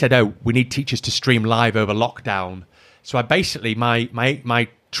 they said, we need teachers to stream live over lockdown. So I basically, my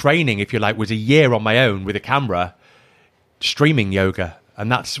training, if you like, was a year on my own with a camera, streaming yoga. And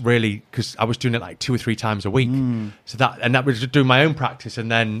that's really because I was doing it 2 or 3 times a week. So that was doing my own practice.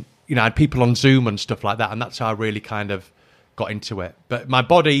 And then, I had people on Zoom and stuff like that. And that's how I really kind of got into it. But my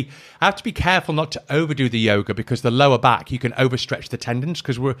body, I have to be careful not to overdo the yoga, because the lower back, you can overstretch the tendons,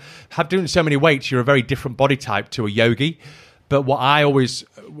 because doing so many weights, you're a very different body type to a yogi. But what I always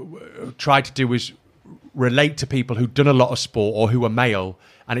try to do is relate to people who've done a lot of sport or who are male,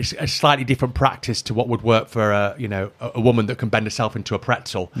 and it's a slightly different practice to what would work for a woman that can bend herself into a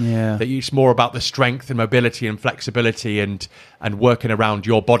pretzel. Yeah, that it's more about the strength and mobility and flexibility and working around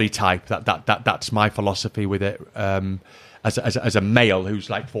your body type. That's my philosophy with it. As a male who's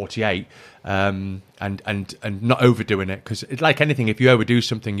 48, and not overdoing it, because it's like anything. If you overdo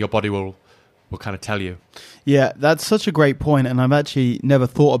something, your body will kind of tell you. Yeah, that's such a great point, and I've actually never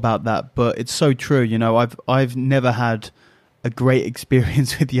thought about that, but it's so true. I've never had a great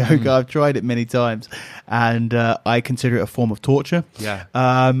experience with yoga. I've tried it many times, and I consider it a form of torture. Yeah.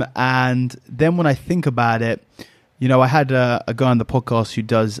 And then when I think about it, I had a guy on the podcast who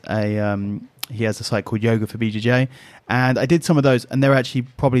does he has a site called Yoga for BJJ, and I did some of those, and they're actually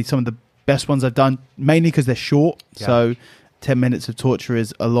probably some of the best ones I've done, mainly because they're short. Yeah. So 10 minutes of torture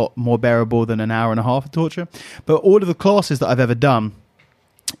is a lot more bearable than an hour and a half of torture. But all of the classes that I've ever done,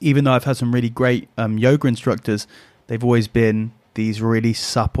 even though I've had some really great yoga instructors, they've always been these really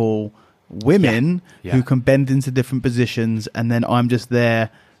supple women who can bend into different positions, and then I'm just there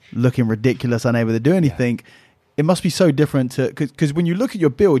looking ridiculous, unable to do anything. It must be so different because when you look at your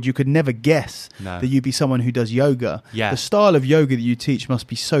build, you could never guess that you'd be someone who does yoga. The style of yoga that you teach must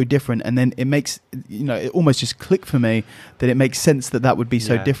be so different, and then it makes it almost just click for me that it makes sense that would be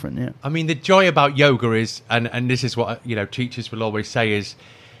so different. Yeah, I mean, the joy about yoga is, and this is what teachers will always say, is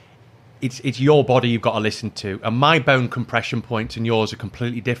it's your body you've got to listen to, and my bone compression points and yours are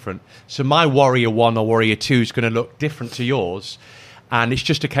completely different. So my warrior 1 or warrior 2 is going to look different to yours, and it's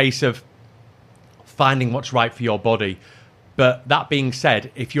just a case of finding what's right for your body. But that being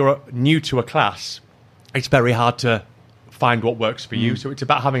said, if you're new to a class, it's very hard to find what works for you. So it's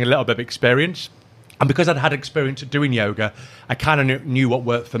about having a little bit of experience. And because I'd had experience at doing yoga, I kind of knew what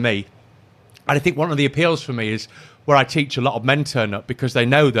worked for me. And I think one of the appeals for me is where I teach, a lot of men turn up because they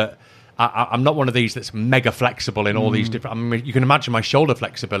know that I'm not one of these that's mega flexible in all these different... I mean, you can imagine my shoulder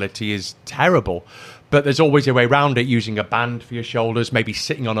flexibility is terrible, but there's always a way around it, using a band for your shoulders, maybe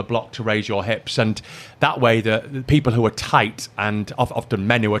sitting on a block to raise your hips. And that way, the people who are tight, and often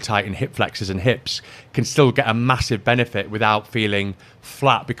men who are tight in hip flexors and hips, can still get a massive benefit without feeling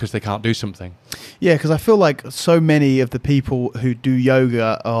flat because they can't do something. Yeah, because I feel like so many of the people who do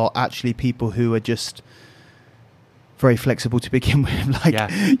yoga are actually people who are just very flexible to begin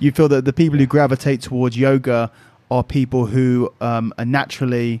with. You feel that the people who gravitate towards yoga are people who are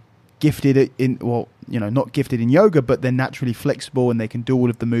naturally gifted in, well, not gifted in yoga, but they're naturally flexible and they can do all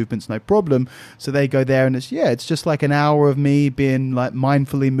of the movements no problem. So they go there and it's just like an hour of me being like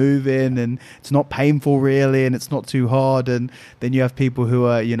mindfully moving, and it's not painful really, and it's not too hard. And then you have people who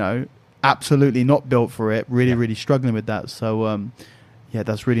are, absolutely not built for it, really struggling with that. So,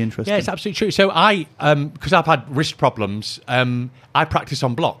 that's really interesting. Yeah, it's absolutely true. So I, because I've had wrist problems, I practice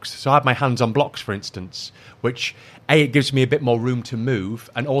on blocks. So I have my hands on blocks, for instance, which it gives me a bit more room to move,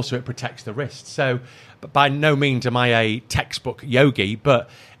 and also it protects the wrist. So by no means am I a textbook yogi, but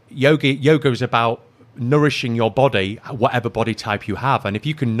yoga is about nourishing your body, whatever body type you have. And if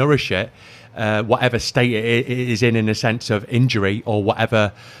you can nourish it, whatever state it is in a sense of injury, or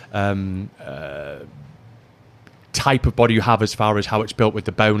whatever type of body you have as far as how it's built with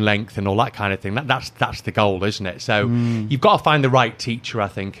the bone length and all that kind of thing, that's the goal, isn't it? So you've got to find the right teacher, I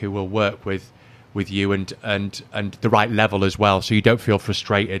think, who will work with you and the right level as well, so you don't feel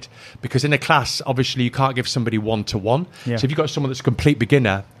frustrated, because in a class obviously you can't give somebody one-to-one. So if you've got someone that's a complete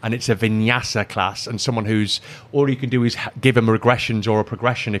beginner and it's a vinyasa class, and someone who's all you can do is give them regressions or a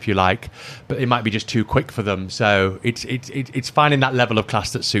progression if you like, but it might be just too quick for them. So it's finding that level of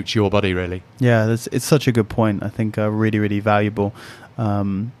class that suits your body, really. It's such a good point. I think really valuable.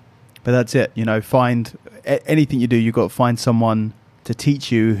 But that's it, find anything you do, you've got to find someone to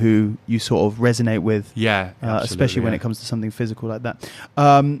teach you who you sort of resonate with, especially when it comes to something physical like that.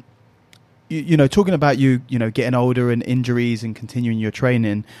 Talking about you getting older and injuries and continuing your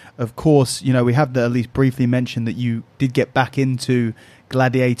training, of course, we have to at least briefly mention that you did get back into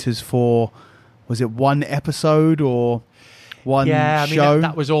Gladiators for, was it one episode or one show?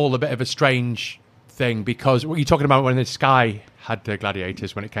 That was all a bit of a strange thing, because what you're talking about when the Sky had the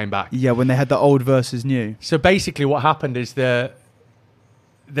Gladiators when it came back. Yeah, when they had the old versus new. So basically what happened is the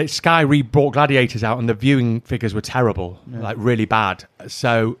Sky re-brought Gladiators out, and the viewing figures were terrible, like really bad.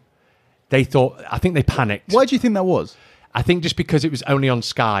 So I think they panicked. Why do you think that was? I think just because it was only on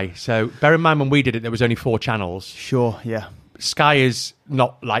Sky. So bear in mind when we did it, there was only 4 channels. Sure, yeah. Sky is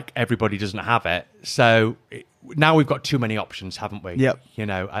not like everybody doesn't have it. So now we've got too many options, haven't we? Yep.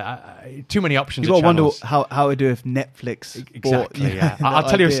 Too many options. You've got to wonder how it would do if Netflix exactly. I'll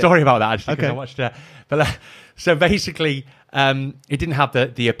tell you a story about that actually, because I watched it. But so basically, it didn't have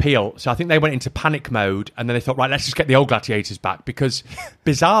the appeal. So I think they went into panic mode, and then they thought, right, let's just get the old Gladiators back, because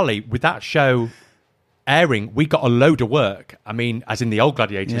bizarrely, with that show airing, we got a load of work. I mean, as in the old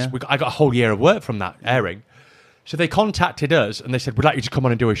Gladiators, I got a whole year of work from that airing. So they contacted us and they said, we'd like you to come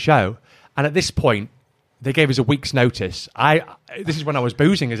on and do a show. And at this point, they gave us a week's notice. This is when I was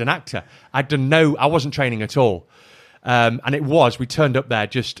boozing as an actor. I wasn't training at all. And we turned up there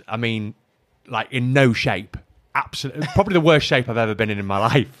like in no shape. Absolutely, probably the worst shape I've ever been in my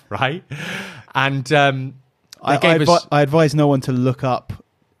life, right? And I advise no one to look up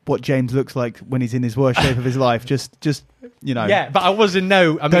what James looks like when he's in his worst shape of his life. Just Yeah, but I was in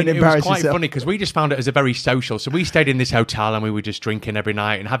no. I mean, it was quite yourself. funny because we just found it as a very social. So we stayed in this hotel and we were just drinking every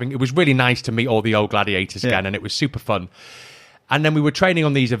night and it was really nice to meet all the old Gladiators again, and it was super fun. And then we were training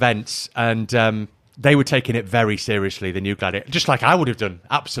on these events, and they were taking it very seriously, the new Gladiator, just like I would have done,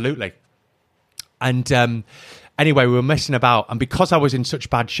 absolutely. And anyway, we were messing about, and because I was in such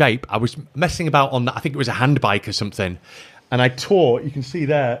bad shape, I was messing about on that. I think it was a hand bike or something, and I tore. You can see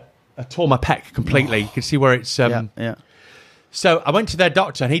there, I tore my pec completely. You can see where it's. Yeah. So I went to their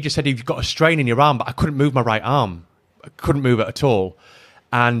doctor, and he just said, "You've got a strain in your arm," but I couldn't move my right arm. I couldn't move it at all.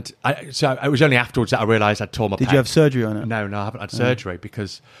 And so it was only afterwards that I realised I'd torn my pec. Did you have surgery on it? No, I haven't had surgery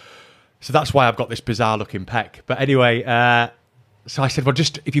because. So that's why I've got this bizarre looking pec. But anyway, so I said, "Well,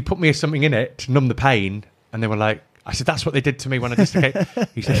 just if you put me something in it to numb the pain," and they were like. I said, "That's what they did to me when I dislocated."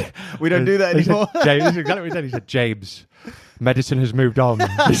 He said, "We don't do that anymore." James, this is exactly what he said. He said, "James, medicine has moved on.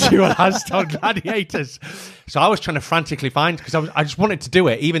 This is what has done Gladiators." So I was trying to frantically find, because I just wanted to do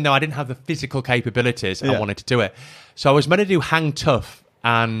it, even though I didn't have the physical capabilities. I wanted to do it. So I was meant to do Hang Tough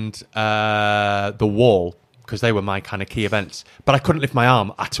and the Wall, because they were my kind of key events. But I couldn't lift my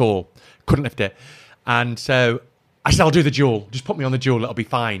arm at all. Couldn't lift it. And so I said, "I'll do the duel. Just put me on the duel. It'll be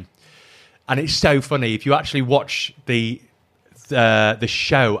fine." And it's so funny if you actually watch the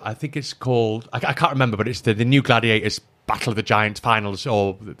show. I think it's called. I can't remember, but it's the new Gladiators Battle of the Giants finals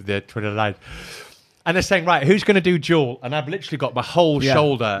or the 29th. And they're saying, "Right, who's going to do duel?" And I've literally got my whole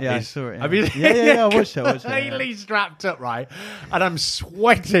shoulder. Yeah, I saw it. Yeah. I mean, I watched it. Completely strapped up, right? And I'm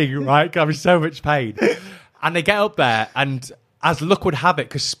sweating, right? I'm in so much pain. And they get up there, and as luck would have it,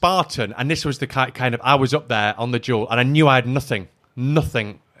 because Spartan, and this was the kind of I was up there on the duel, and I knew I had nothing.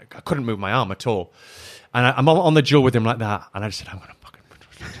 I couldn't move my arm at all. And I'm on the duel with him like that. And I just said, "I'm going to fucking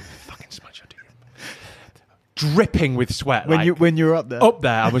smudge you." dripping with sweat. When you were up there? Up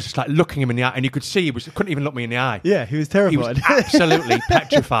there, I was just like looking him in the eye, and you could see he couldn't even look me in the eye. Yeah, he was terrified. He was absolutely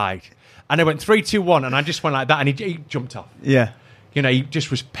petrified. And I went 3, 2, 1, and I just went like that, and he jumped off. Yeah. You know, he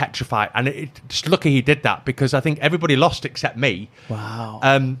just was petrified. And just lucky he did that, because I think everybody lost except me.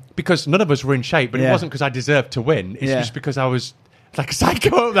 Wow. Because none of us were in shape, but it wasn't because I deserved to win. It's just because I was like a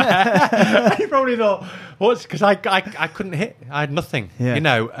psycho up there. He probably thought, what's... Because I couldn't hit. I had nothing, you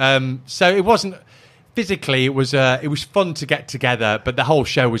know. So it wasn't... Physically, it was fun to get together, but the whole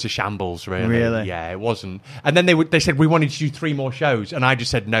show was a shambles, really. Really? Yeah, it wasn't. And then they said, we wanted to do 3 more shows, and I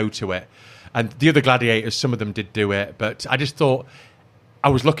just said no to it. And the other Gladiators, some of them did do it, but I just thought I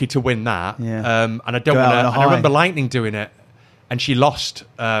was lucky to win that. Yeah. And I don't want to... I remember Lightning doing it, and she lost.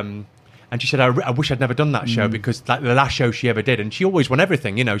 And she said, I wish I'd never done that show, because like the last show she ever did, and she always won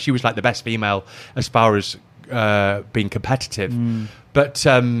everything. You know, she was like the best female as far as being competitive. But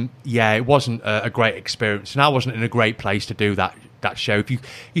it wasn't a great experience, and I wasn't in a great place to do that show. If you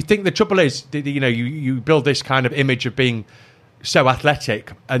think the trouble is, you know, you build this kind of image of being so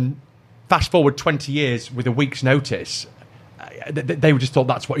athletic, and fast forward 20 years with a week's notice, they just thought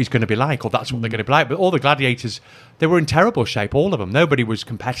that's what he's going to be like, or that's what they're going to be like. But all the Gladiators, they were in terrible shape, all of them. Nobody was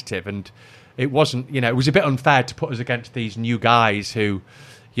competitive, and it wasn't, you know, it was a bit unfair to put us against these new guys who,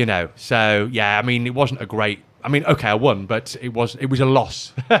 you know. So yeah, I mean, it wasn't a great... I mean, okay, I won, but it was a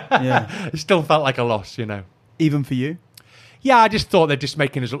loss. Yeah. It still felt like a loss, you know. Even for you? Yeah, I just thought they're just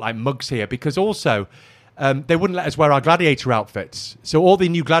making us look like mugs here, because also they wouldn't let us wear our Gladiator outfits. So all the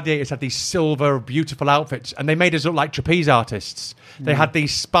new Gladiators had these silver, beautiful outfits, and they made us look like trapeze artists. They had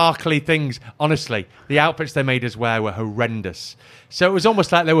these sparkly things. Honestly, the outfits they made us wear were horrendous. So it was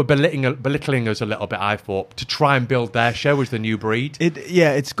almost like they were belittling us a little bit, I thought, to try and build their show as the new breed.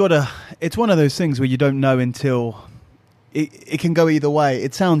 It's one of those things where you don't know until it can go either way.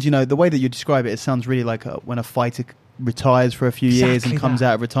 It sounds, you know, the way that you describe it sounds really like when a fighter retires for a few years and comes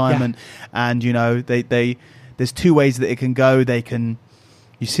out of retirement, and you know, there's 2 ways that it can go.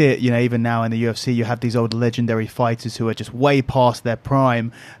 You see it, you know, even now in the UFC, you have these old legendary fighters who are just way past their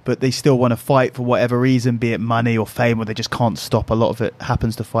prime, but they still want to fight for whatever reason, be it money or fame, or they just can't stop. A lot of it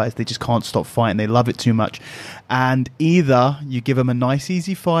happens to fighters. They just can't stop fighting. They love it too much. And either you give them a nice,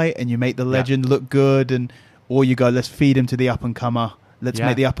 easy fight and you make the legend look good, or you go, let's feed him to the up-and-comer. Let's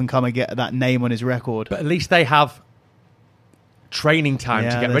make the up-and-comer get that name on his record. But at least they have training time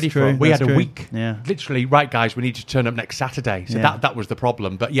to get ready for it. We had a week. Yeah. Literally, right, guys, we need to turn up next Saturday. So that was the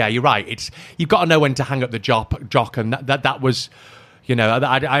problem. But yeah, you're right. You've got to know when to hang up the jock, and that was, you know,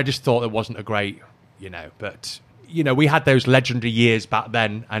 I just thought it wasn't a great, you know, but you know, we had those legendary years back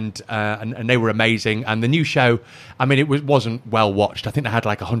then, and they were amazing. And the new show, I mean, it wasn't well watched. I think they had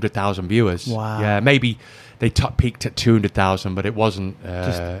like 100,000 viewers. Wow. Yeah, maybe they peaked at 200,000, but it wasn't.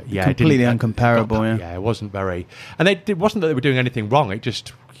 Completely uncomparable. Yeah, it wasn't very. And it wasn't that they were doing anything wrong. It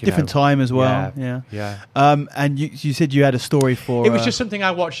just different time as well. Yeah. And you said you had a story for. It was just something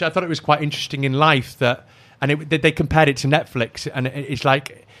I watched. I thought it was quite interesting in life they compared it to Netflix, and it's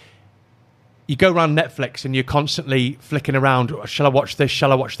like, you go around Netflix and you're constantly flicking around. Shall I watch this?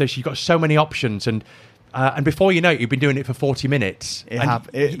 Shall I watch this? You've got so many options, and before you know it, you've been doing it for 40 minutes.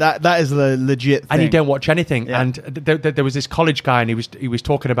 That is the legit thing. And you don't watch anything. Yeah. And there was this college guy, and he was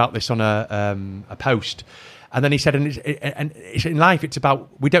talking about this on a post. And then he said, and in life, it's about,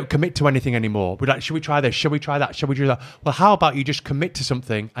 we don't commit to anything anymore. We're like, should we try this? Should we try that? Should we do that? Well, how about you just commit to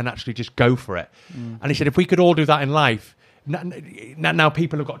something and actually just go for it? And he said, if we could all do that in life, now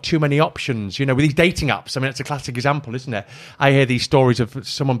people have got too many options, you know, with these dating apps. I mean, it's a classic example, isn't it? I hear these stories of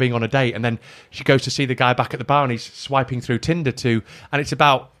someone being on a date, and then she goes to see the guy back at the bar, and he's swiping through Tinder too. And it's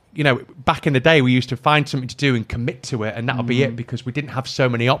about, you know, back in the day, we used to find something to do and commit to it, and that'll be it, because we didn't have so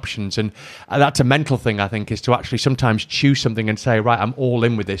many options. And that's a mental thing, I think, is to actually sometimes choose something and say, right, I'm all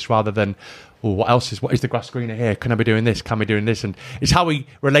in with this, rather than, oh, what is the grass greener here? Can I be doing this? Can we be doing this? And it's how we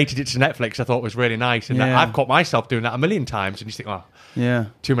related it to Netflix, I thought was really nice. And I've caught myself doing that a million times, and you think, oh,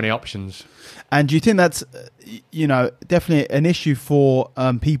 too many options. And do you think that's, you know, definitely an issue for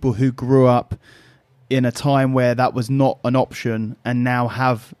people who grew up in a time where that was not an option, and now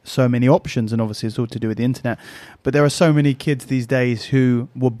have so many options? And obviously it's all to do with the internet, but there are so many kids these days who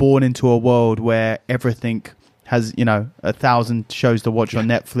were born into a world where everything has, you know, 1,000 shows to watch on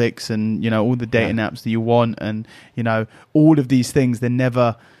Netflix, and, you know, all the dating apps that you want, and, you know, all of these things.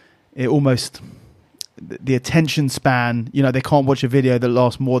 The attention span, you know, they can't watch a video that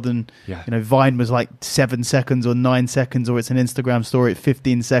lasts more than, you know, Vine was like 7 seconds or 9 seconds, or it's an Instagram story at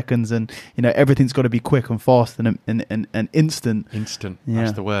 15 seconds, and, you know, everything's got to be quick and fast and instant.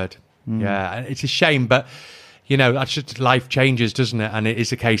 That's the word. Yeah, and it's a shame, but that's just life changes, doesn't it? And it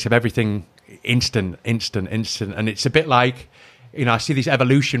is a case of everything instant. And it's a bit like, I see these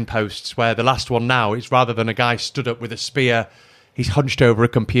evolution posts where the last one now is rather than a guy stood up with a spear, he's hunched over a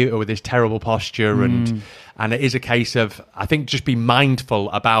computer with his terrible posture. And it is a case of, I think, just be mindful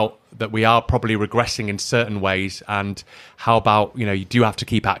about that we are probably regressing in certain ways. And how about, you do have to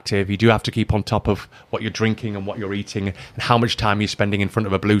keep active. You do have to keep on top of what you're drinking and what you're eating and how much time you're spending in front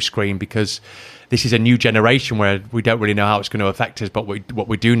of a blue screen, because this is a new generation where we don't really know how it's going to affect us. But what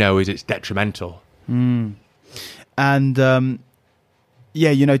we do know is it's detrimental. And,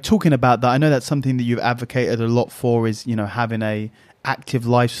 yeah, talking about that, I know that's something that you've advocated a lot for is, having a active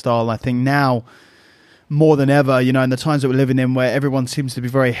lifestyle. I think now more than ever, in the times that we're living in where everyone seems to be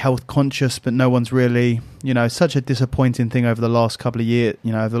very health conscious, but no one's really, such a disappointing thing over the last couple of years,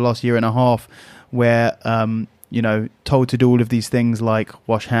 over the last year and a half where, told to do all of these things like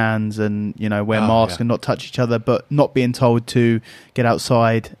wash hands and, wear masks and not touch each other, but not being told to get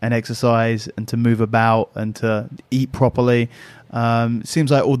outside and exercise and to move about and to eat properly.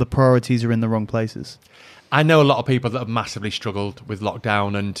 Seems like all the priorities are in the wrong places. I know a lot of people that have massively struggled with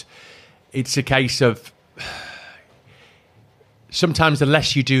lockdown, and it's a case of sometimes the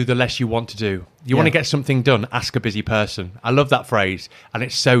less you do, the less you want to do. You want to get something done, ask a busy person. I love that phrase, and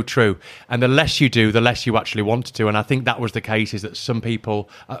it's so true. And the less you do, the less you actually want to do. And I think that was the case, is that some people,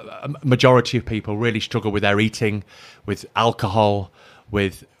 a majority of people, really struggle with their eating, with alcohol,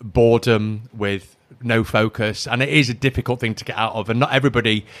 with boredom, with no focus. And it is a difficult thing to get out of. And not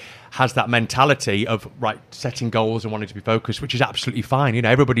everybody has that mentality of, setting goals and wanting to be focused, which is absolutely fine.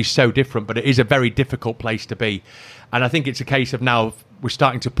 Everybody's so different, but it is a very difficult place to be. And I think it's a case of now we're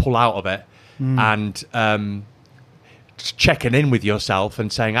starting to pull out of it and just checking in with yourself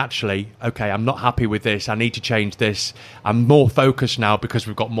and saying, actually, okay, I'm not happy with this. I need to change this. I'm more focused now because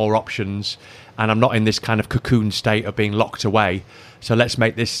we've got more options and I'm not in this kind of cocoon state of being locked away. So let's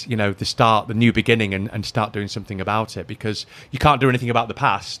make this, the new beginning and start doing something about it, because you can't do anything about the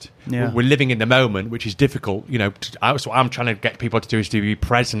past. Yeah. We're living in the moment, which is difficult. What I'm trying to get people to do is to be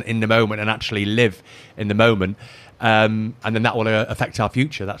present in the moment and actually live in the moment. And then that will affect our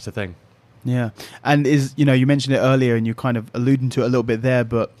future. That's the thing. Yeah. And you mentioned it earlier and you kind of alluding to it a little bit there,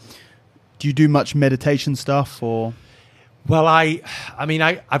 but do you do much meditation stuff or? Well,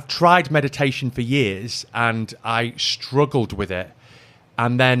 I've tried meditation for years and I struggled with it.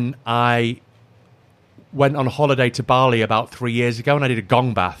 And then I went on holiday to Bali about 3 years ago and I did a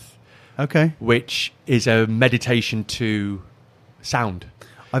gong bath. Okay. Which is a meditation to sound.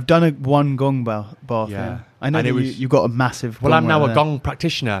 I've done one gong bath. Yeah. I know you've got a massive. Well, I'm now a gong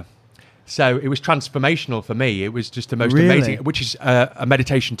practitioner. So it was transformational for me. It was just the most amazing, which is a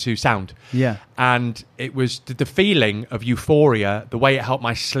meditation to sound. Yeah. And it was the feeling of euphoria, the way it helped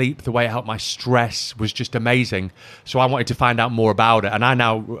my sleep, the way it helped my stress was just amazing. So I wanted to find out more about it. And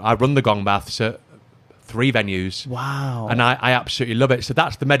I run the gong baths at 3 venues. Wow. And I absolutely love it. So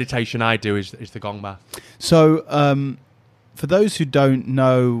that's the meditation I do is the gong bath. So for those who don't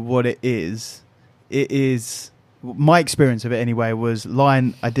know what it is, my experience of it anyway was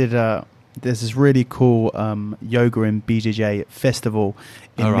there's this really cool yoga and BJJ festival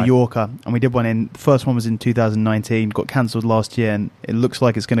in Mallorca, and we did one the first one was in 2019, got cancelled last year, and it looks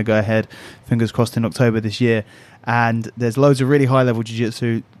like it's going to go ahead, fingers crossed, in October this year. And there's loads of really high level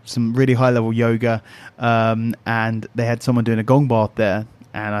jiu-jitsu, some really high level yoga, and they had someone doing a gong bath there.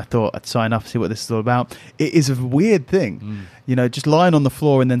 And I thought I'd sign up, see what this is all about. It is a weird thing, just lying on the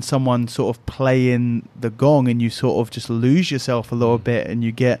floor and then someone sort of playing the gong and you sort of just lose yourself a little bit and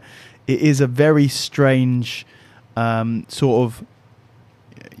it is a very strange sort of,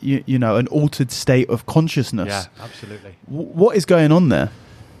 an altered state of consciousness. Yeah, absolutely. What is going on there?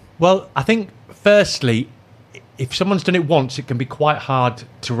 Well, I think firstly, if someone's done it once, it can be quite hard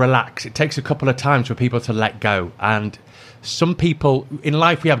to relax. It takes a couple of times for people to let go. And some people in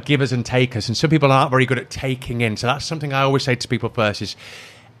life, we have givers and takers, and some people aren't very good at taking in. So that's something I always say to people first is,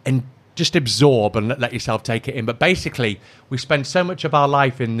 and just absorb and let yourself take it in. But basically, we spend so much of our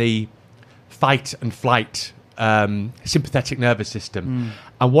life in the fight and flight sympathetic nervous system.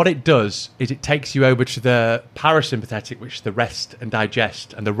 And what it does is it takes you over to the parasympathetic, which is the rest and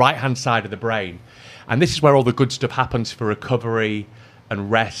digest, and the right-hand side of the brain. And this is where all the good stuff happens for recovery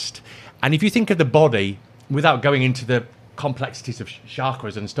and rest. And if you think of the body, without going into the complexities of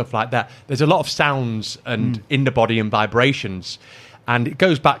chakras and stuff like that, there's a lot of sounds and in the body and vibrations. And it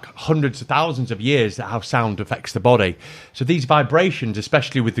goes back hundreds of thousands of years that how sound affects the body. So these vibrations,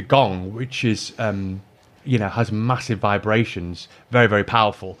 especially with the gong, which is, has massive vibrations, very, very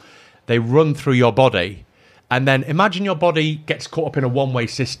powerful. They run through your body. And then imagine your body gets caught up in a one-way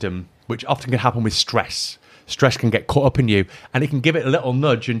system, which often can happen with stress. stress can get caught up in you, and it can give it a little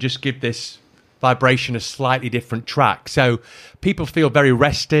nudge and just give this vibration a slightly different track. So people feel very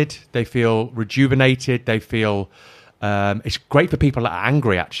rested, they feel rejuvenated, they feel it's great for people that are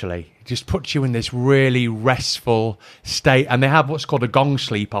angry. Actually, it just puts you in this really restful state, and they have what's called a gong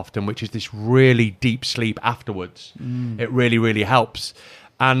sleep often, which is this really deep sleep afterwards. It really helps.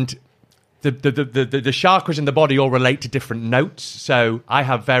 And the chakras in the body all relate to different notes. So I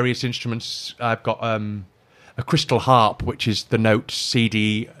have various instruments. I've got a crystal harp, which is the notes C,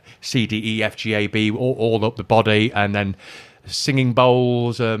 D, E, F, G, A, B, all up the body, and then singing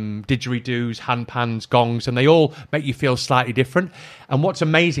bowls, didgeridoos, handpans, gongs, and they all make you feel slightly different. And what's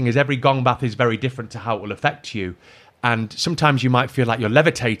amazing is every gong bath is very different to how it will affect you. And sometimes you might feel like you're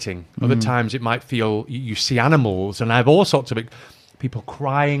levitating. Other times it might feel you see animals, and I have all sorts of people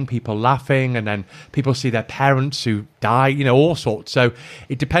crying, people laughing, and then people see their parents who die, all sorts. So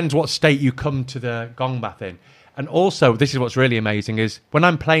it depends what state you come to the gong bath in. And also, this is what's really amazing, is when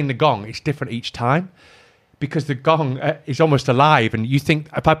I'm playing the gong, it's different each time, because the gong is almost alive, and you think,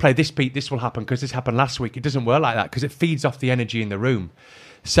 if I play this beat, this will happen because this happened last week. It doesn't work like that, because it feeds off the energy in the room.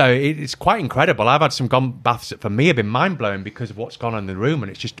 So it's quite incredible. I've had some gong baths that for me have been mind-blowing because of what's gone on in the room, and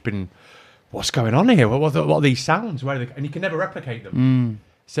it's just been, what's going on here? What are these sounds? Where are they? And you can never replicate them.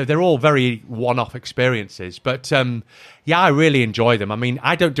 So they're all very one-off experiences. But I really enjoy them. I mean,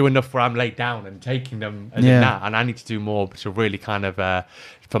 I don't do enough where I'm laid down and taking them as in that, and I need to do more to really kind of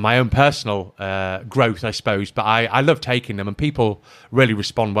for my own personal growth, I suppose. But I love taking them, and people really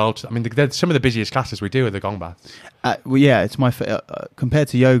respond well to them. I mean, they're some of the busiest classes we do at the gong bath. It's my compared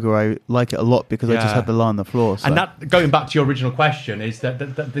to yoga, I like it a lot because I just have to lie on the floor. So. And that, going back to your original question, is that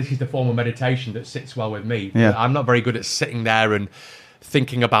this is the form of meditation that sits well with me. Yeah. I'm not very good at sitting there and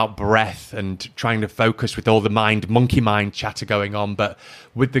thinking about breath and trying to focus with all the monkey mind chatter going on. But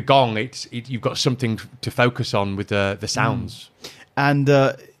with the gong, you've got something to focus on with the sounds. And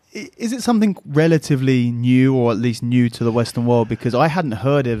is it something relatively new, or at least new to the Western world? Because I hadn't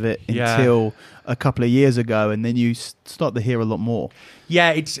heard of it until a couple of years ago, and then you start to hear a lot more.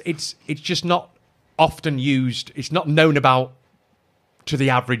 Yeah, it's just not often used. It's not known about to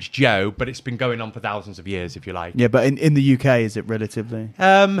the average Joe, but it's been going on for thousands of years, if you like. Yeah, but in the UK, is it relatively?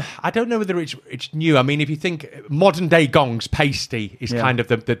 I don't know whether it's new. I mean, if you think modern day gongs, pasty is kind of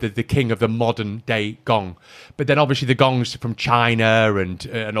the king of the modern day gong. But then obviously the gongs from China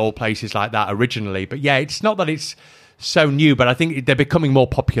and all places like that originally. But yeah, it's not that it's so new, but I think they're becoming more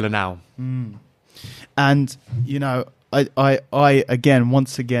popular now. And, I again,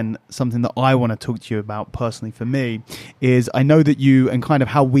 once again, something that I want to talk to you about personally for me is I know that you, and kind of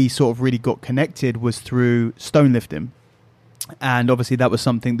how we sort of really got connected was through stone lifting. And obviously that was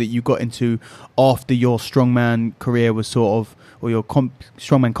something that you got into after your strongman career was sort of, or your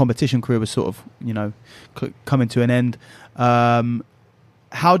strongman competition career was sort of, coming to an end.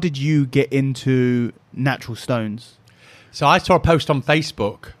 How did you get into natural stones? So I saw a post on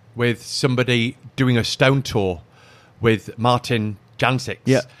Facebook with somebody doing a stone tour with Martin Jancic.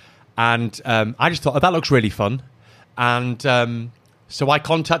 Yeah. And I just thought, that looks really fun. And so I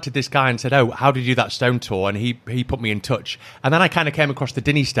contacted this guy and said, how did you do that stone tour? And he put me in touch. And then I kind of came across the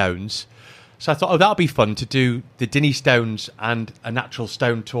Dinny Stones. So I thought, that'll be fun to do the Dinny Stones and a natural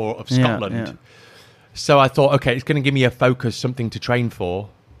stone tour of Scotland. Yeah. So I thought, okay, it's going to give me a focus, something to train for.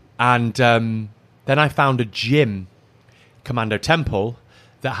 And then I found a gym, Commando Temple,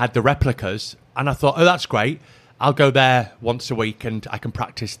 that had the replicas. And I thought, that's great. I'll go there once a week and I can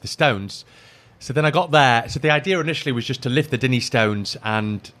practice the stones. So then I got there. So the idea initially was just to lift the Dinny Stones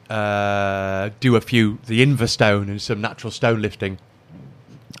and do a few, the Inver Stone and some natural stone lifting.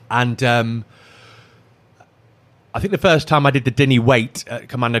 And I think the first time I did the Dinny weight at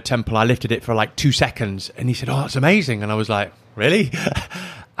Commando Temple, I lifted it for like 2 seconds. And he said, that's amazing. And I was like, really?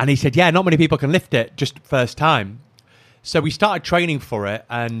 And he said, yeah, not many people can lift it just first time. So we started training for it,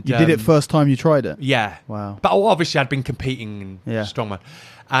 and you did it first time you tried it. Yeah, wow. But obviously, I'd been competing in strongman,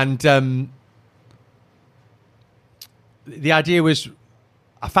 and the idea was,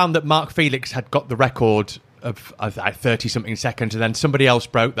 I found that Mark Felix had got the record of 30-something seconds, and then somebody else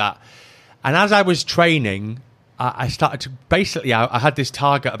broke that. And as I was training, I started to basically, I had this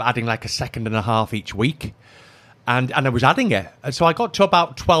target of adding like 1.5 seconds each week. And I was adding it. And so I got to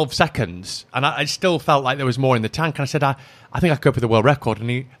about 12 seconds, and I still felt like there was more in the tank. And I said, I think I could go for the world record.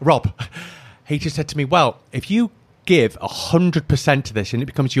 And Rob just said to me, well, if you give 100% to this and it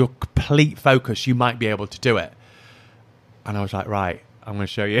becomes your complete focus, you might be able to do it. And I was like, right, I'm going to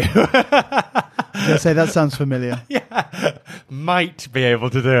show you. I say that sounds familiar. Yeah, might be able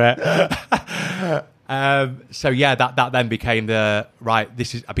to do it. So yeah, that then became I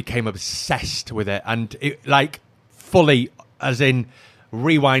became obsessed with it, and it like fully, as in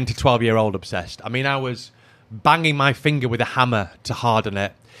rewind to 12-year-old obsessed. I mean, I was banging my finger with a hammer to harden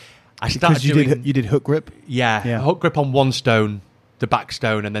it. I started because you did hook grip. Yeah, hook grip on one stone, the back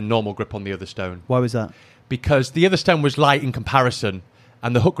stone, and then normal grip on the other stone. Why was that? Because the other stone was light in comparison,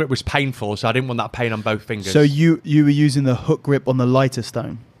 and the hook grip was painful, so I didn't want that pain on both fingers. So you were using the hook grip on the lighter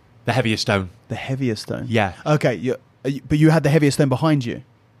stone. The heavier stone. The heavier stone? Yeah. Okay, but you had the heavier stone behind you?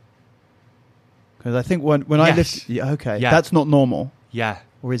 Because I think when I lift... Yeah, okay, that's not normal. Yeah.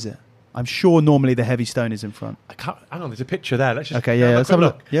 Or is it? I'm sure normally the heavy stone is in front. I can't... Hang on, there's a picture there. Let's just... Okay, yeah, let's have a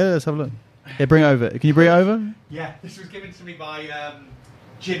look. Yeah, let's have a look. Yeah, bring it over. Can you bring it over? Yeah, this was given to me by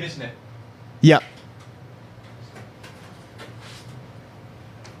Jim, isn't it? Yeah.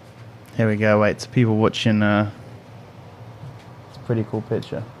 Here we go. Wait, it's people watching... It's a pretty cool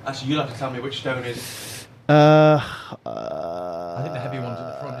picture. Actually, you'll have to tell me which stone is. I think the heavy one's at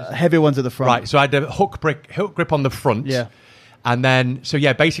the front, isn't it? Heavy one's at the front. Right, so I had a hook grip on the front. Yeah. And then, so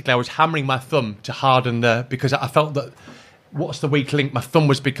yeah, basically I was hammering my thumb to harden because I felt that, what's the weak link? My thumb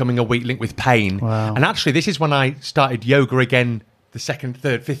was becoming a weak link with pain. Wow. And actually, this is when I started yoga again, the second,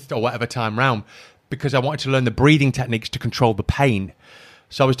 third, fifth, or whatever time round, because I wanted to learn the breathing techniques to control the pain.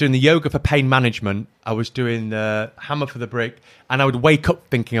 So I was doing the yoga for pain management. I was doing the hammer for the brick, and I would wake up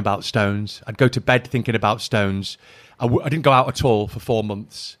thinking about stones. I'd go to bed thinking about stones. I didn't go out at all for 4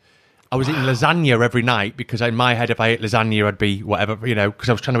 months. I was eating lasagna every night because in my head, if I ate lasagna, I'd be whatever, because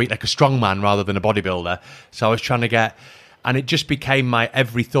I was trying to eat like a strongman rather than a bodybuilder. So I was trying to get, and it just became my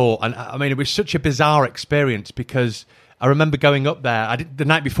every thought. And I mean, it was such a bizarre experience because I remember going up there. The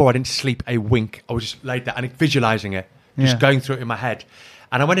night before, I didn't sleep a wink. I was just laid there and visualizing it, just going through it in my head.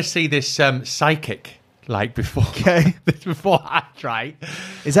 And I went to see this psychic like before. Okay. Before I tried.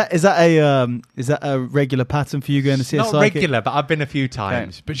 Is that a regular pattern for you going to see a psychic? Not regular, but I've been a few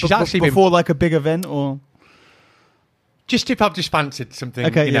times. Okay. But she's actually before like a big event or just if I've just fancied something,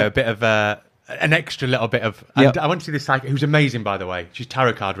 a bit of an extra little bit of. And I went to see this psychic who's amazing, by the way. She's a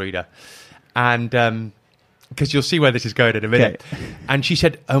tarot card reader, and because you'll see where this is going in a minute. Okay. And she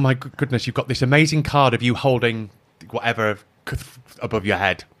said, "Oh my goodness, you've got this amazing card of you holding whatever above your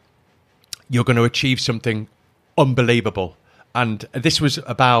head. You're going to achieve something unbelievable." And this was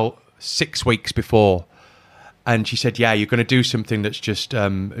about 6 weeks before. And she said, "Yeah, you're going to do something that's just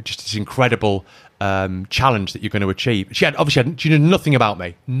this incredible challenge that you're going to achieve." She knew nothing about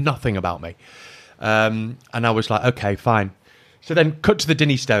me. And I was like, "Okay, fine." So then, cut to the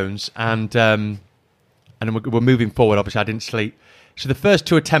Dinny Stones, and then we're moving forward. Obviously, I didn't sleep. So the first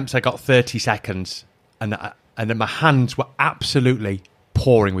 2 attempts, I got 30 seconds, and then my hands were absolutely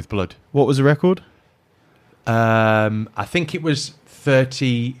pouring with blood. What was the record? I think it was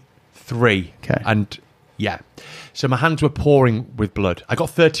 33. Okay. And yeah, so my hands were pouring with blood. I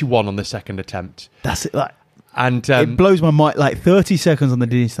got 31 on the second attempt. That's it. And it blows my mind. Like 30 seconds on the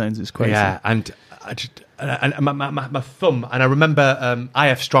Dinny Stones is crazy. Yeah, and my thumb. And I remember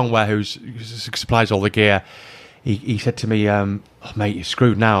IF Strongwear, who supplies all the gear. He said to me, "Oh, mate, you're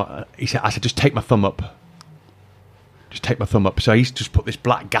screwed now." I said, "Just take my thumb up. Just take my thumb up." So I used to just put this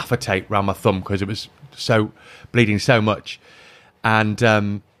black gaffer tape around my thumb because it was bleeding so much. And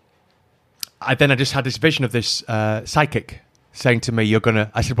I just had this vision of this psychic saying to me,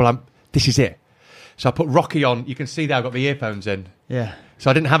 I said, "Well, this is it." So I put Rocky on. You can see there I've got the earphones in. Yeah. So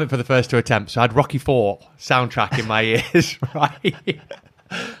I didn't have it for the first 2 attempts. So I had Rocky 4 soundtrack in my ears, right?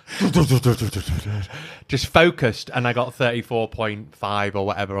 Just focused, and I got 34.5 or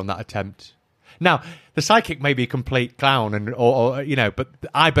whatever on that attempt. Now, the psychic may be a complete clown, or but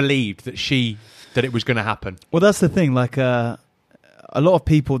I believed that it was going to happen. Well, that's the thing. Like a lot of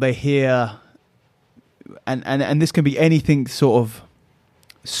people, they hear, and this can be anything sort of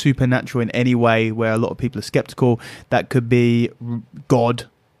supernatural in any way, where a lot of people are skeptical. That could be God.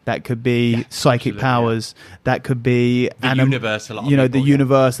 That could be psychic powers. Yeah. That could be the universe. A lot of people, the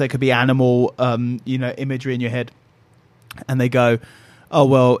universe. That could be animal, imagery in your head, and they go, "Oh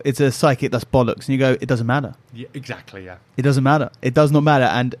well, it's a psychic. That's bollocks." And you go, "It doesn't matter." Yeah, exactly. Yeah, it doesn't matter. It does not matter.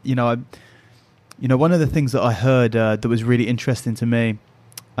 And one of the things that I heard that was really interesting to me.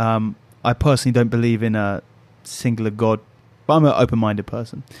 I personally don't believe in a singular God, but I'm an open-minded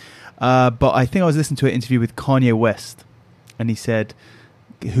person. But I think I was listening to an interview with Kanye West, and he said,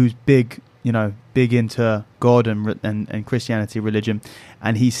 who's big into God and Christianity, religion,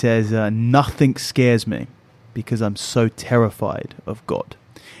 and he says, "Nothing scares me because I'm so terrified of God."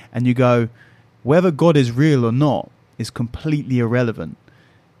 And you go, whether God is real or not is completely irrelevant.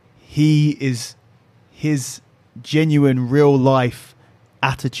 His genuine real life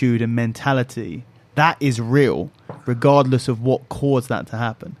attitude and mentality that is real, regardless of what caused that to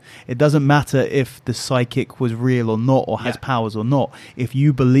happen. It doesn't matter if the psychic was real or not, or has powers or not. If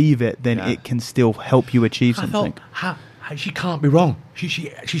you believe it, then it can still help you achieve something. I thought, she can't be wrong. She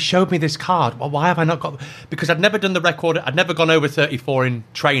showed me this card. Well, why have I not got... Because I'd never done the record. I'd never gone over 34 in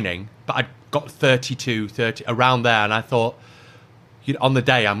training, but I'd got 32, 30, around there. And I thought, on the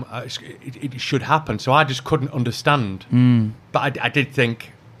day, it should happen. So I just couldn't understand. But I did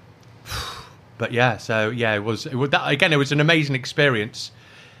think... But it was that, again, it was an amazing experience.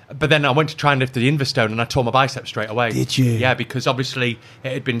 But then I went to try and lift the Investone and I tore my bicep straight away. Did you? Yeah, because obviously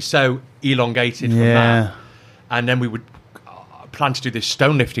it had been so elongated from that. And then we would plan to do this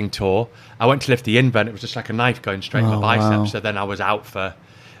stone lifting tour. I went to lift the Inver and it was just like a knife going straight in my bicep. Wow. So then I was out for...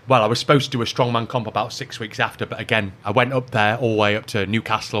 Well, I was supposed to do a strongman comp about 6 weeks after. But again, I went up there all the way up to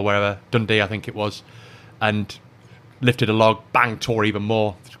Newcastle or wherever, Dundee I think it was, and lifted a log, bang, tore even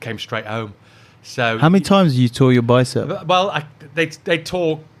more, came straight home. So how many times did you tore your bicep? Well, they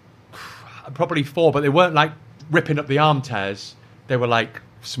tore probably 4, but they weren't like ripping up the arm tears. They were like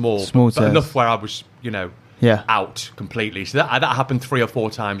small tears. But enough where I was, out completely. So that happened 3 or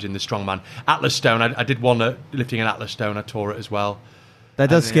 4 times in the strongman. Atlas stone, I did one lifting an Atlas stone. I tore it as well. That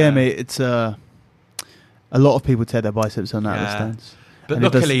does scare me. It's a lot of people tear their biceps on Atlas stones. But and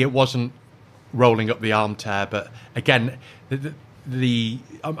luckily it wasn't rolling up the arm tear. But again,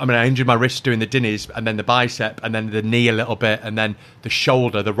 I injured my wrist doing the dinnies, and then the bicep, and then the knee a little bit, and then the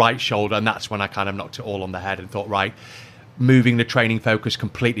shoulder, the right shoulder, and that's when I kind of knocked it all on the head and thought, right, moving the training focus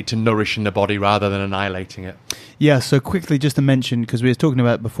completely to nourishing the body rather than annihilating it. Yeah, so quickly just to mention, because we were talking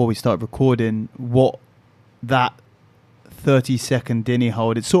about before we started recording, what that 30-second dinny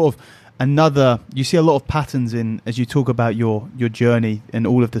hold, it's sort of another, you see a lot of patterns in, as you talk about your journey and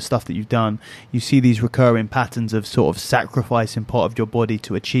all of the stuff that you've done, you see these recurring patterns of sort of sacrificing part of your body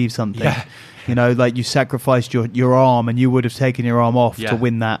to achieve something. Like you sacrificed your arm and you would have taken your arm off to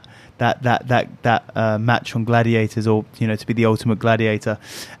win that match on Gladiators, or to be the ultimate gladiator.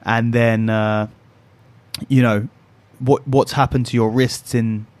 And then what's happened to your wrists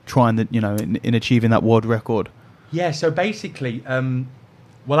in trying to in achieving that world record. So basically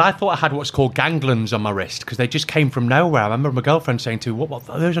well, I thought I had what's called ganglions on my wrist because they just came from nowhere. I remember my girlfriend saying to me, what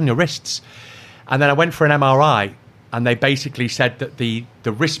are those on your wrists? And then I went for an MRI and they basically said that the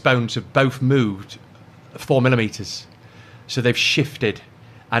wrist bones have both moved 4 millimeters. So they've shifted,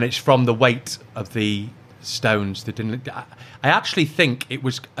 and it's from the weight of the stones. I actually think it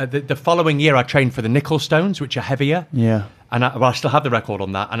was the following year I trained for the nickel stones, which are heavier. Yeah. And I still have the record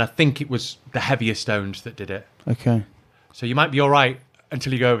on that. And I think it was the heavier stones that did it. Okay. So you might be all right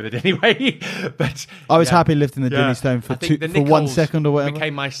until you go over it anyway. But I was happy lifting the dinny stone for 1 second or whatever.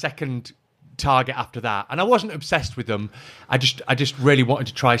 Became my second target after that, and I wasn't obsessed with them. I just really wanted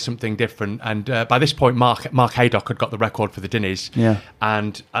to try something different. And by this point, Mark Haydock had got the record for the dinnies.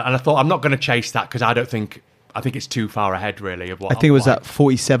 And I thought, I'm not going to chase that because I think it's too far ahead, really. Of what I think it was at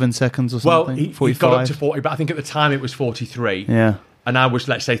 47 seconds or something. Well, he got up to 40, but I think at the time it was 43. Yeah. And I was,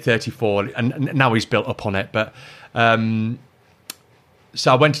 let's say, 34, and now he's built up on it. But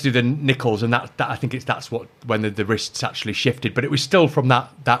so I went to do the nickels, and that I think that's when the wrists actually shifted. But it was still from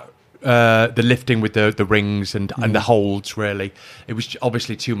that the lifting with the rings and the holds. Really, it was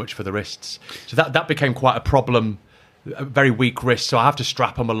obviously too much for the wrists. So that became quite a problem. A very weak wrist, so I have to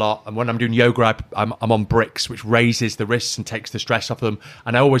strap them a lot. And when I'm doing yoga, I'm on bricks, which raises the wrists and takes the stress off them.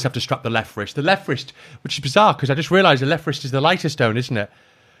 And I always have to strap the left wrist. The left wrist, which is bizarre because I just realised the left wrist is the lighter stone, isn't it?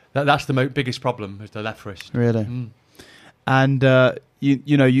 That's the biggest problem, is the left wrist. Really. And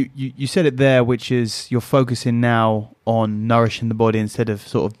you said it there, which is you're focusing now on nourishing the body instead of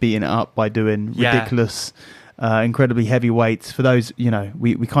sort of beating it up by doing ridiculous. Incredibly heavy weights. For those,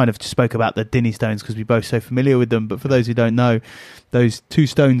 we kind of spoke about the dinny stones because we're both so familiar with them. But for those who don't know, those two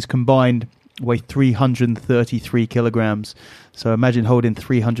stones combined weigh 333 kilograms. So imagine holding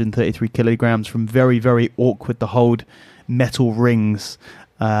 333 kilograms from very, very awkward to hold metal rings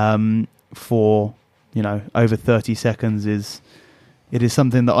for, over 30 seconds it is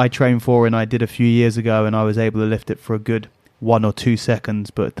something that I trained for, and I did a few years ago, and I was able to lift it for a good 1 or 2 seconds.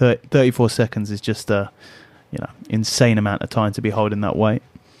 But 34 seconds is just a insane amount of time to be holding that weight.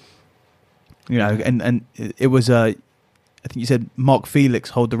 And it was I think you said Mark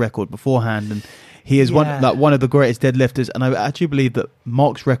Felix hold the record beforehand, and he is one of the greatest deadlifters. And I actually believe that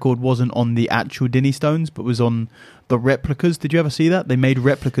Mark's record wasn't on the actual dinny stones, but was on the replicas. Did you ever see that? They made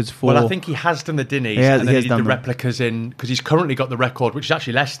replicas for... Well, I think he has done the dinnies, and then he did the replicas in... Because he's currently got the record, which is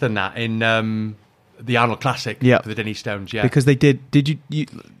actually less than that, in the Arnold Classic for the dinny stones, Because they did...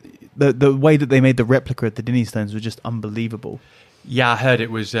 The way that they made the replica of the dinny stones was just unbelievable. Yeah, I heard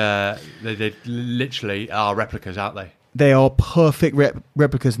it was. They literally are replicas, aren't they? They are perfect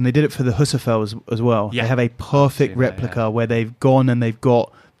replicas, and they did it for the Husserl as well. Yeah. They have a perfect replica where they've gone and they've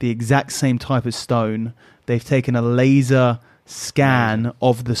got the exact same type of stone. They've taken a laser scan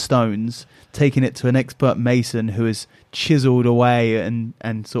of the stones, taken it to an expert mason who has chiseled away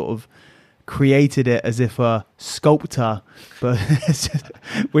and sort of created it as if a sculptor. But it's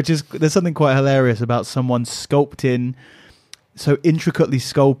just, there's something quite hilarious about someone sculpting, so intricately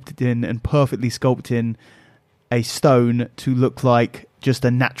sculpting and perfectly sculpting a stone to look like just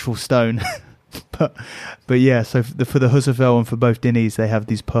a natural stone. but yeah, so for the Husserl and for both Dinnies, they have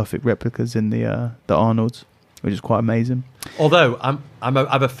these perfect replicas in the Arnolds, which is quite amazing. Although I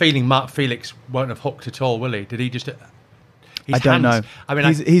have a feeling Mark Felix won't have hooked at all, will he? Did he just? I don't know. I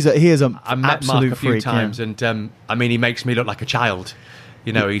mean, he is an I met absolute Mark a few freak, times, yeah. and I mean, he makes me look like a child.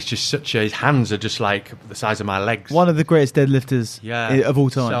 You know, he's just his hands are just like the size of my legs. One of the greatest deadlifters of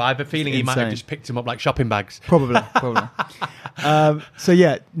all time. So I have a feeling he might have just picked him up like shopping bags. Probably. So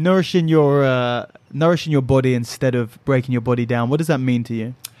yeah, nourishing your body instead of breaking your body down. What does that mean to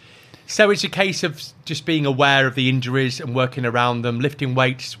you? So it's a case of just being aware of the injuries and working around them. Lifting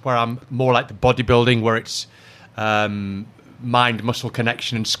weights, where I'm more like the bodybuilding, where it's mind-muscle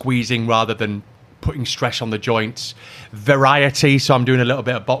connection and squeezing rather than putting stress on the joints. Variety, so I'm doing a little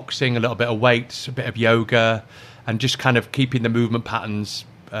bit of boxing, a little bit of weights, a bit of yoga, and just kind of keeping the movement patterns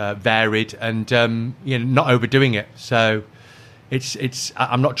varied and not overdoing it. So it's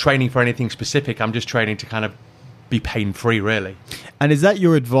I'm not training for anything specific. I'm just training to kind of be pain-free, really. And is that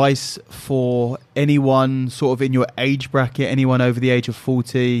your advice for anyone sort of in your age bracket, anyone over the age of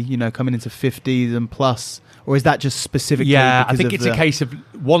 40, coming into 50s and plus? Or is that just specifically? Yeah, I think it's a case of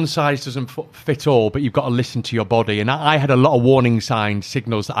one size doesn't fit all, but you've got to listen to your body. And I had a lot of warning signs,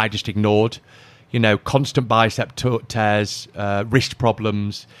 signals that I just ignored. Constant bicep tears, wrist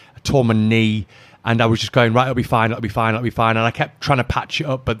problems, a torn knee. And I was just going, right, it'll be fine. And I kept trying to patch it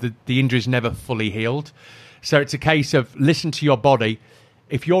up, but the injury's never fully healed. So it's a case of listen to your body.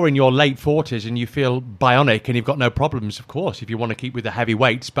 If you're in your late 40s and you feel bionic and you've got no problems, of course, if you want to keep with the heavy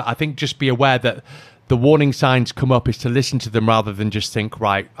weights. But I think just be aware that the warning signs come up is to listen to them rather than just think,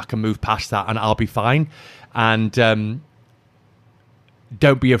 right, I can move past that and I'll be fine. And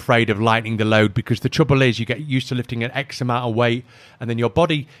don't be afraid of lightening the load, because the trouble is you get used to lifting an X amount of weight and then your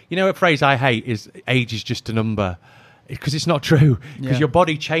body, a phrase I hate is age is just a number. Because it's not true. Because your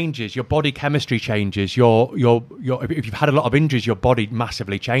body changes, your body chemistry changes. Your if you've had a lot of injuries, your body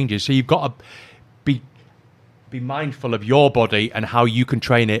massively changes. So you've got to be mindful of your body and how you can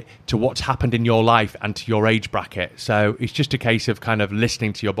train it to what's happened in your life and to your age bracket. So it's just a case of kind of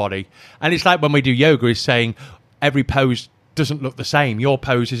listening to your body. And it's like when we do yoga, is saying every pose doesn't look the same. Your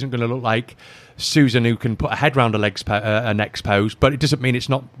pose isn't going to look like Susan, who can put a head round a next pose, but it doesn't mean it's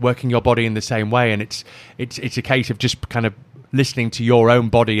not working your body in the same way. And it's a case of just kind of listening to your own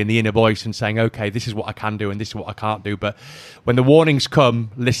body and the inner voice and saying, okay, this is what I can do and this is what I can't do. But when the warnings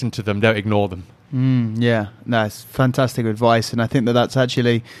come, listen to them, don't ignore them. Yeah, that's fantastic advice. And I think that's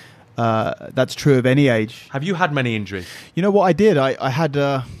actually that's true of any age. Have you had many injuries? You know what I did? I had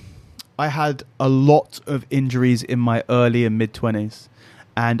a lot of injuries in my early and mid-20s.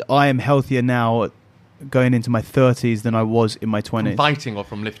 And I am healthier now going into my 30s than I was in my 20s. From fighting or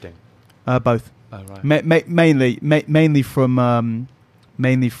from lifting? Both. Oh, right. Mainly from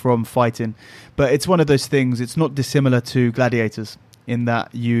fighting. But it's one of those things, it's not dissimilar to Gladiators in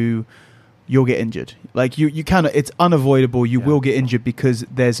that you'll get injured. Like you cannot, it's unavoidable. You will get injured because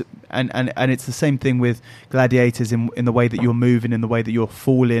there's, and it's the same thing with Gladiators in the way that you're moving, in the way that you're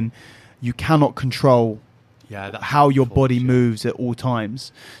falling. You cannot control how your body moves at all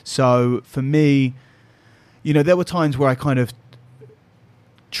times. So for me, there were times where I kind of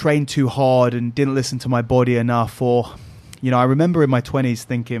trained too hard and didn't listen to my body enough. Or, I remember in my 20s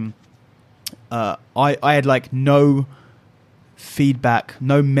thinking I had like no feedback,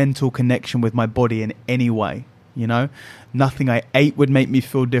 no mental connection with my body in any way. Nothing I ate would make me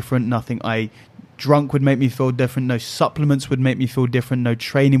feel different. Nothing I drunk would make me feel different. No supplements would make me feel different. No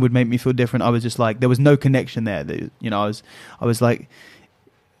training would make me feel different. I was just like, there was no connection there. I was like,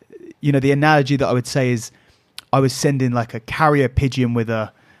 the analogy that I would say is I was sending like a carrier pigeon with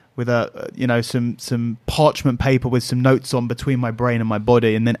a with some parchment paper with some notes on between my brain and my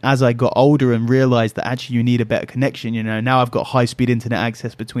body. And then as I got older and realized that actually you need a better connection, now I've got high-speed internet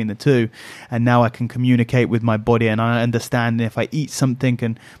access between the two, and now I can communicate with my body, and I understand if I eat something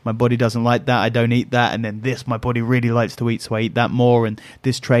and my body doesn't like that, I don't eat that, and then this my body really likes to eat, so I eat that more, and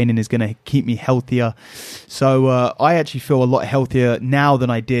this training is going to keep me healthier. So I actually feel a lot healthier now than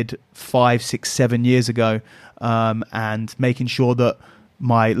I did 5, 6, 7 years ago, and making sure that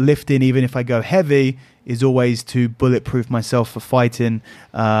my lifting, even if I go heavy, is always to bulletproof myself for fighting,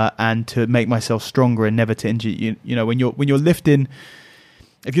 and to make myself stronger and never to injure you. When you're lifting,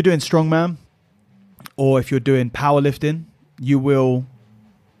 if you're doing strongman or if you're doing powerlifting, you will,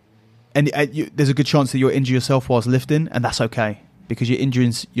 and there's a good chance that you'll injure yourself whilst lifting, and that's okay because you're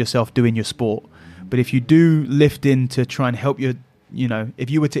injuring yourself doing your sport. But if you do lifting to try and help your,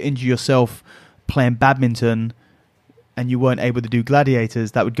 if you were to injure yourself playing badminton and you weren't able to do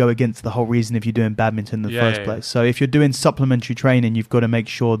Gladiators, that would go against the whole reason if you're doing badminton in the first place. So if you're doing supplementary training, you've got to make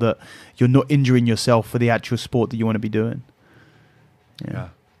sure that you're not injuring yourself for the actual sport that you want to be doing. Yeah.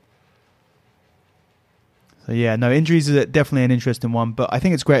 So injuries is definitely an interesting one, but I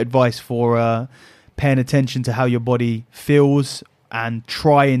think it's great advice for paying attention to how your body feels and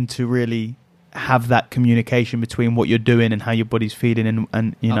trying to really have that communication between what you're doing and how your body's feeling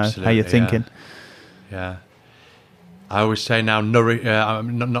and how you're thinking. Yeah. I always say now, I'm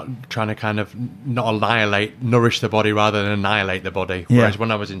not trying to kind of nourish the body rather than annihilate the body. Whereas when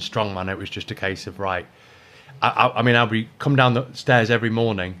I was in strongman, it was just a case of, right, I'll be come down the stairs every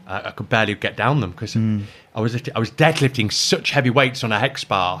morning. I could barely get down them because I was deadlifting such heavy weights on a hex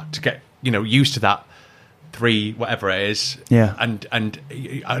bar to get used to that 3 whatever it is. Yeah. And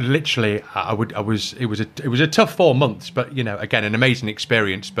I literally it was a tough 4 months, but again an amazing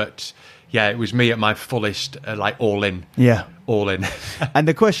experience. But yeah, it was me at my fullest, like all in. Yeah. All in. And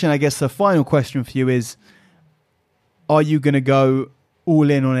the question, I guess, the final question for you is: are you going to go all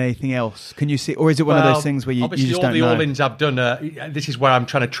in on anything else? Can you see, or is it one of those things where you just don't know? Obviously, all the all-ins I've done, this is where I'm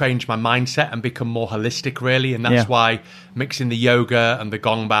trying to change my mindset and become more holistic, really. And that's why mixing the yoga and the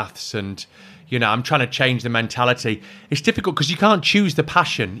gong baths and, I'm trying to change the mentality. It's difficult because you can't choose the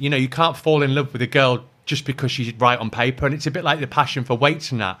passion. You can't fall in love with a girl just because she's right on paper. And it's a bit like the passion for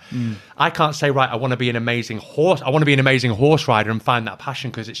weights and that. I can't say, right, I want to be an amazing horse rider and find that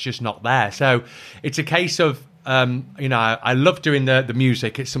passion because it's just not there. So it's a case of, I love doing the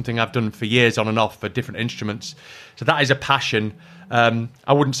music. It's something I've done for years on and off for different instruments. So that is a passion. I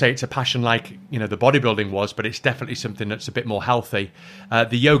wouldn't say it's a passion like, the bodybuilding was, but it's definitely something that's a bit more healthy.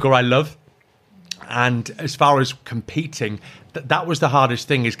 The yoga I love. And as far as competing, that was the hardest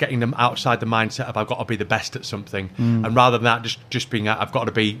thing, is getting them outside the mindset of I've got to be the best at something. And rather than that, just being I've got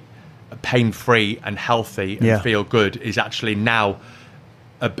to be pain-free and healthy and feel good is actually now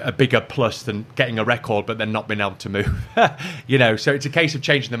a bigger plus than getting a record but then not being able to move. So it's a case of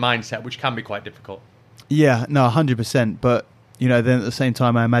changing the mindset, which can be quite difficult. Yeah, no, 100%. But, then at the same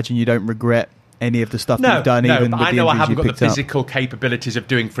time, I imagine you don't regret any of the stuff you've done, even with the injuries I haven't got the picked up. physical capabilities of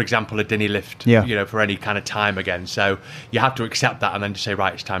doing, for example, a dinny lift, for any kind of time again. So you have to accept that and then just say,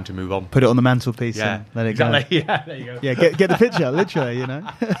 right, it's time to move on. Put it on the mantelpiece and let it go. Yeah, there you go. Yeah, get the picture, literally,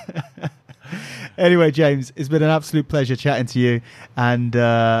 Anyway, James, it's been an absolute pleasure chatting to you. And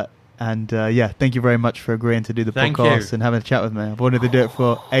thank you very much for agreeing to do the podcast and having a chat with me. I've wanted to do it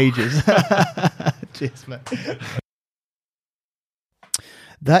for ages. Cheers, man.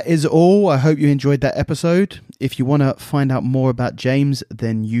 That is all. I hope you enjoyed that episode. If you want to find out more about James,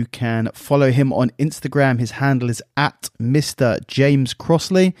 then you can follow him on Instagram. His handle is at Mr. James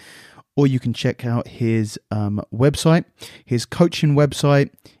Crossley, or you can check out his website. His coaching website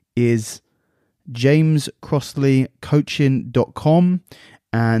is jamescrossleycoaching.com,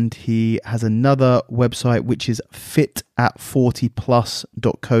 and he has another website which is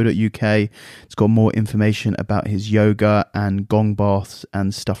fitat40plus.co.uk. It's got more information about his yoga and gong baths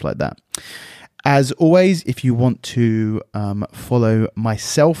and stuff like that. As always, if you want to follow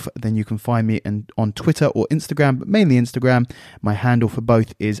myself, then you can find me on Twitter or Instagram, but mainly Instagram. My handle for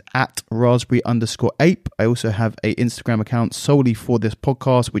both is at raspberry_ape. I also have an Instagram account solely for this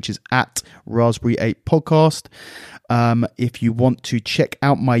podcast, which is at raspberry8podcast. If you want to check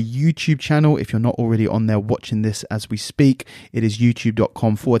out my YouTube channel, if you're not already on there watching this as we speak, it is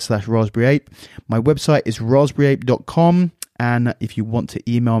youtube.com/raspberry8. My website is raspberryape.com. And if you want to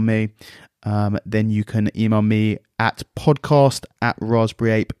email me, then you can email me at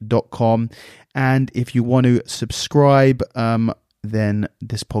podcast@raspberryape.com. And if you want to subscribe, then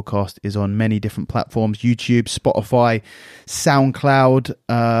this podcast is on many different platforms: YouTube, Spotify, SoundCloud,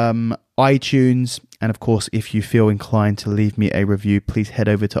 iTunes. And of course, if you feel inclined to leave me a review, please head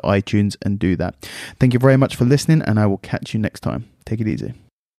over to iTunes and do that. Thank you very much for listening, and I will catch you next time. Take it easy.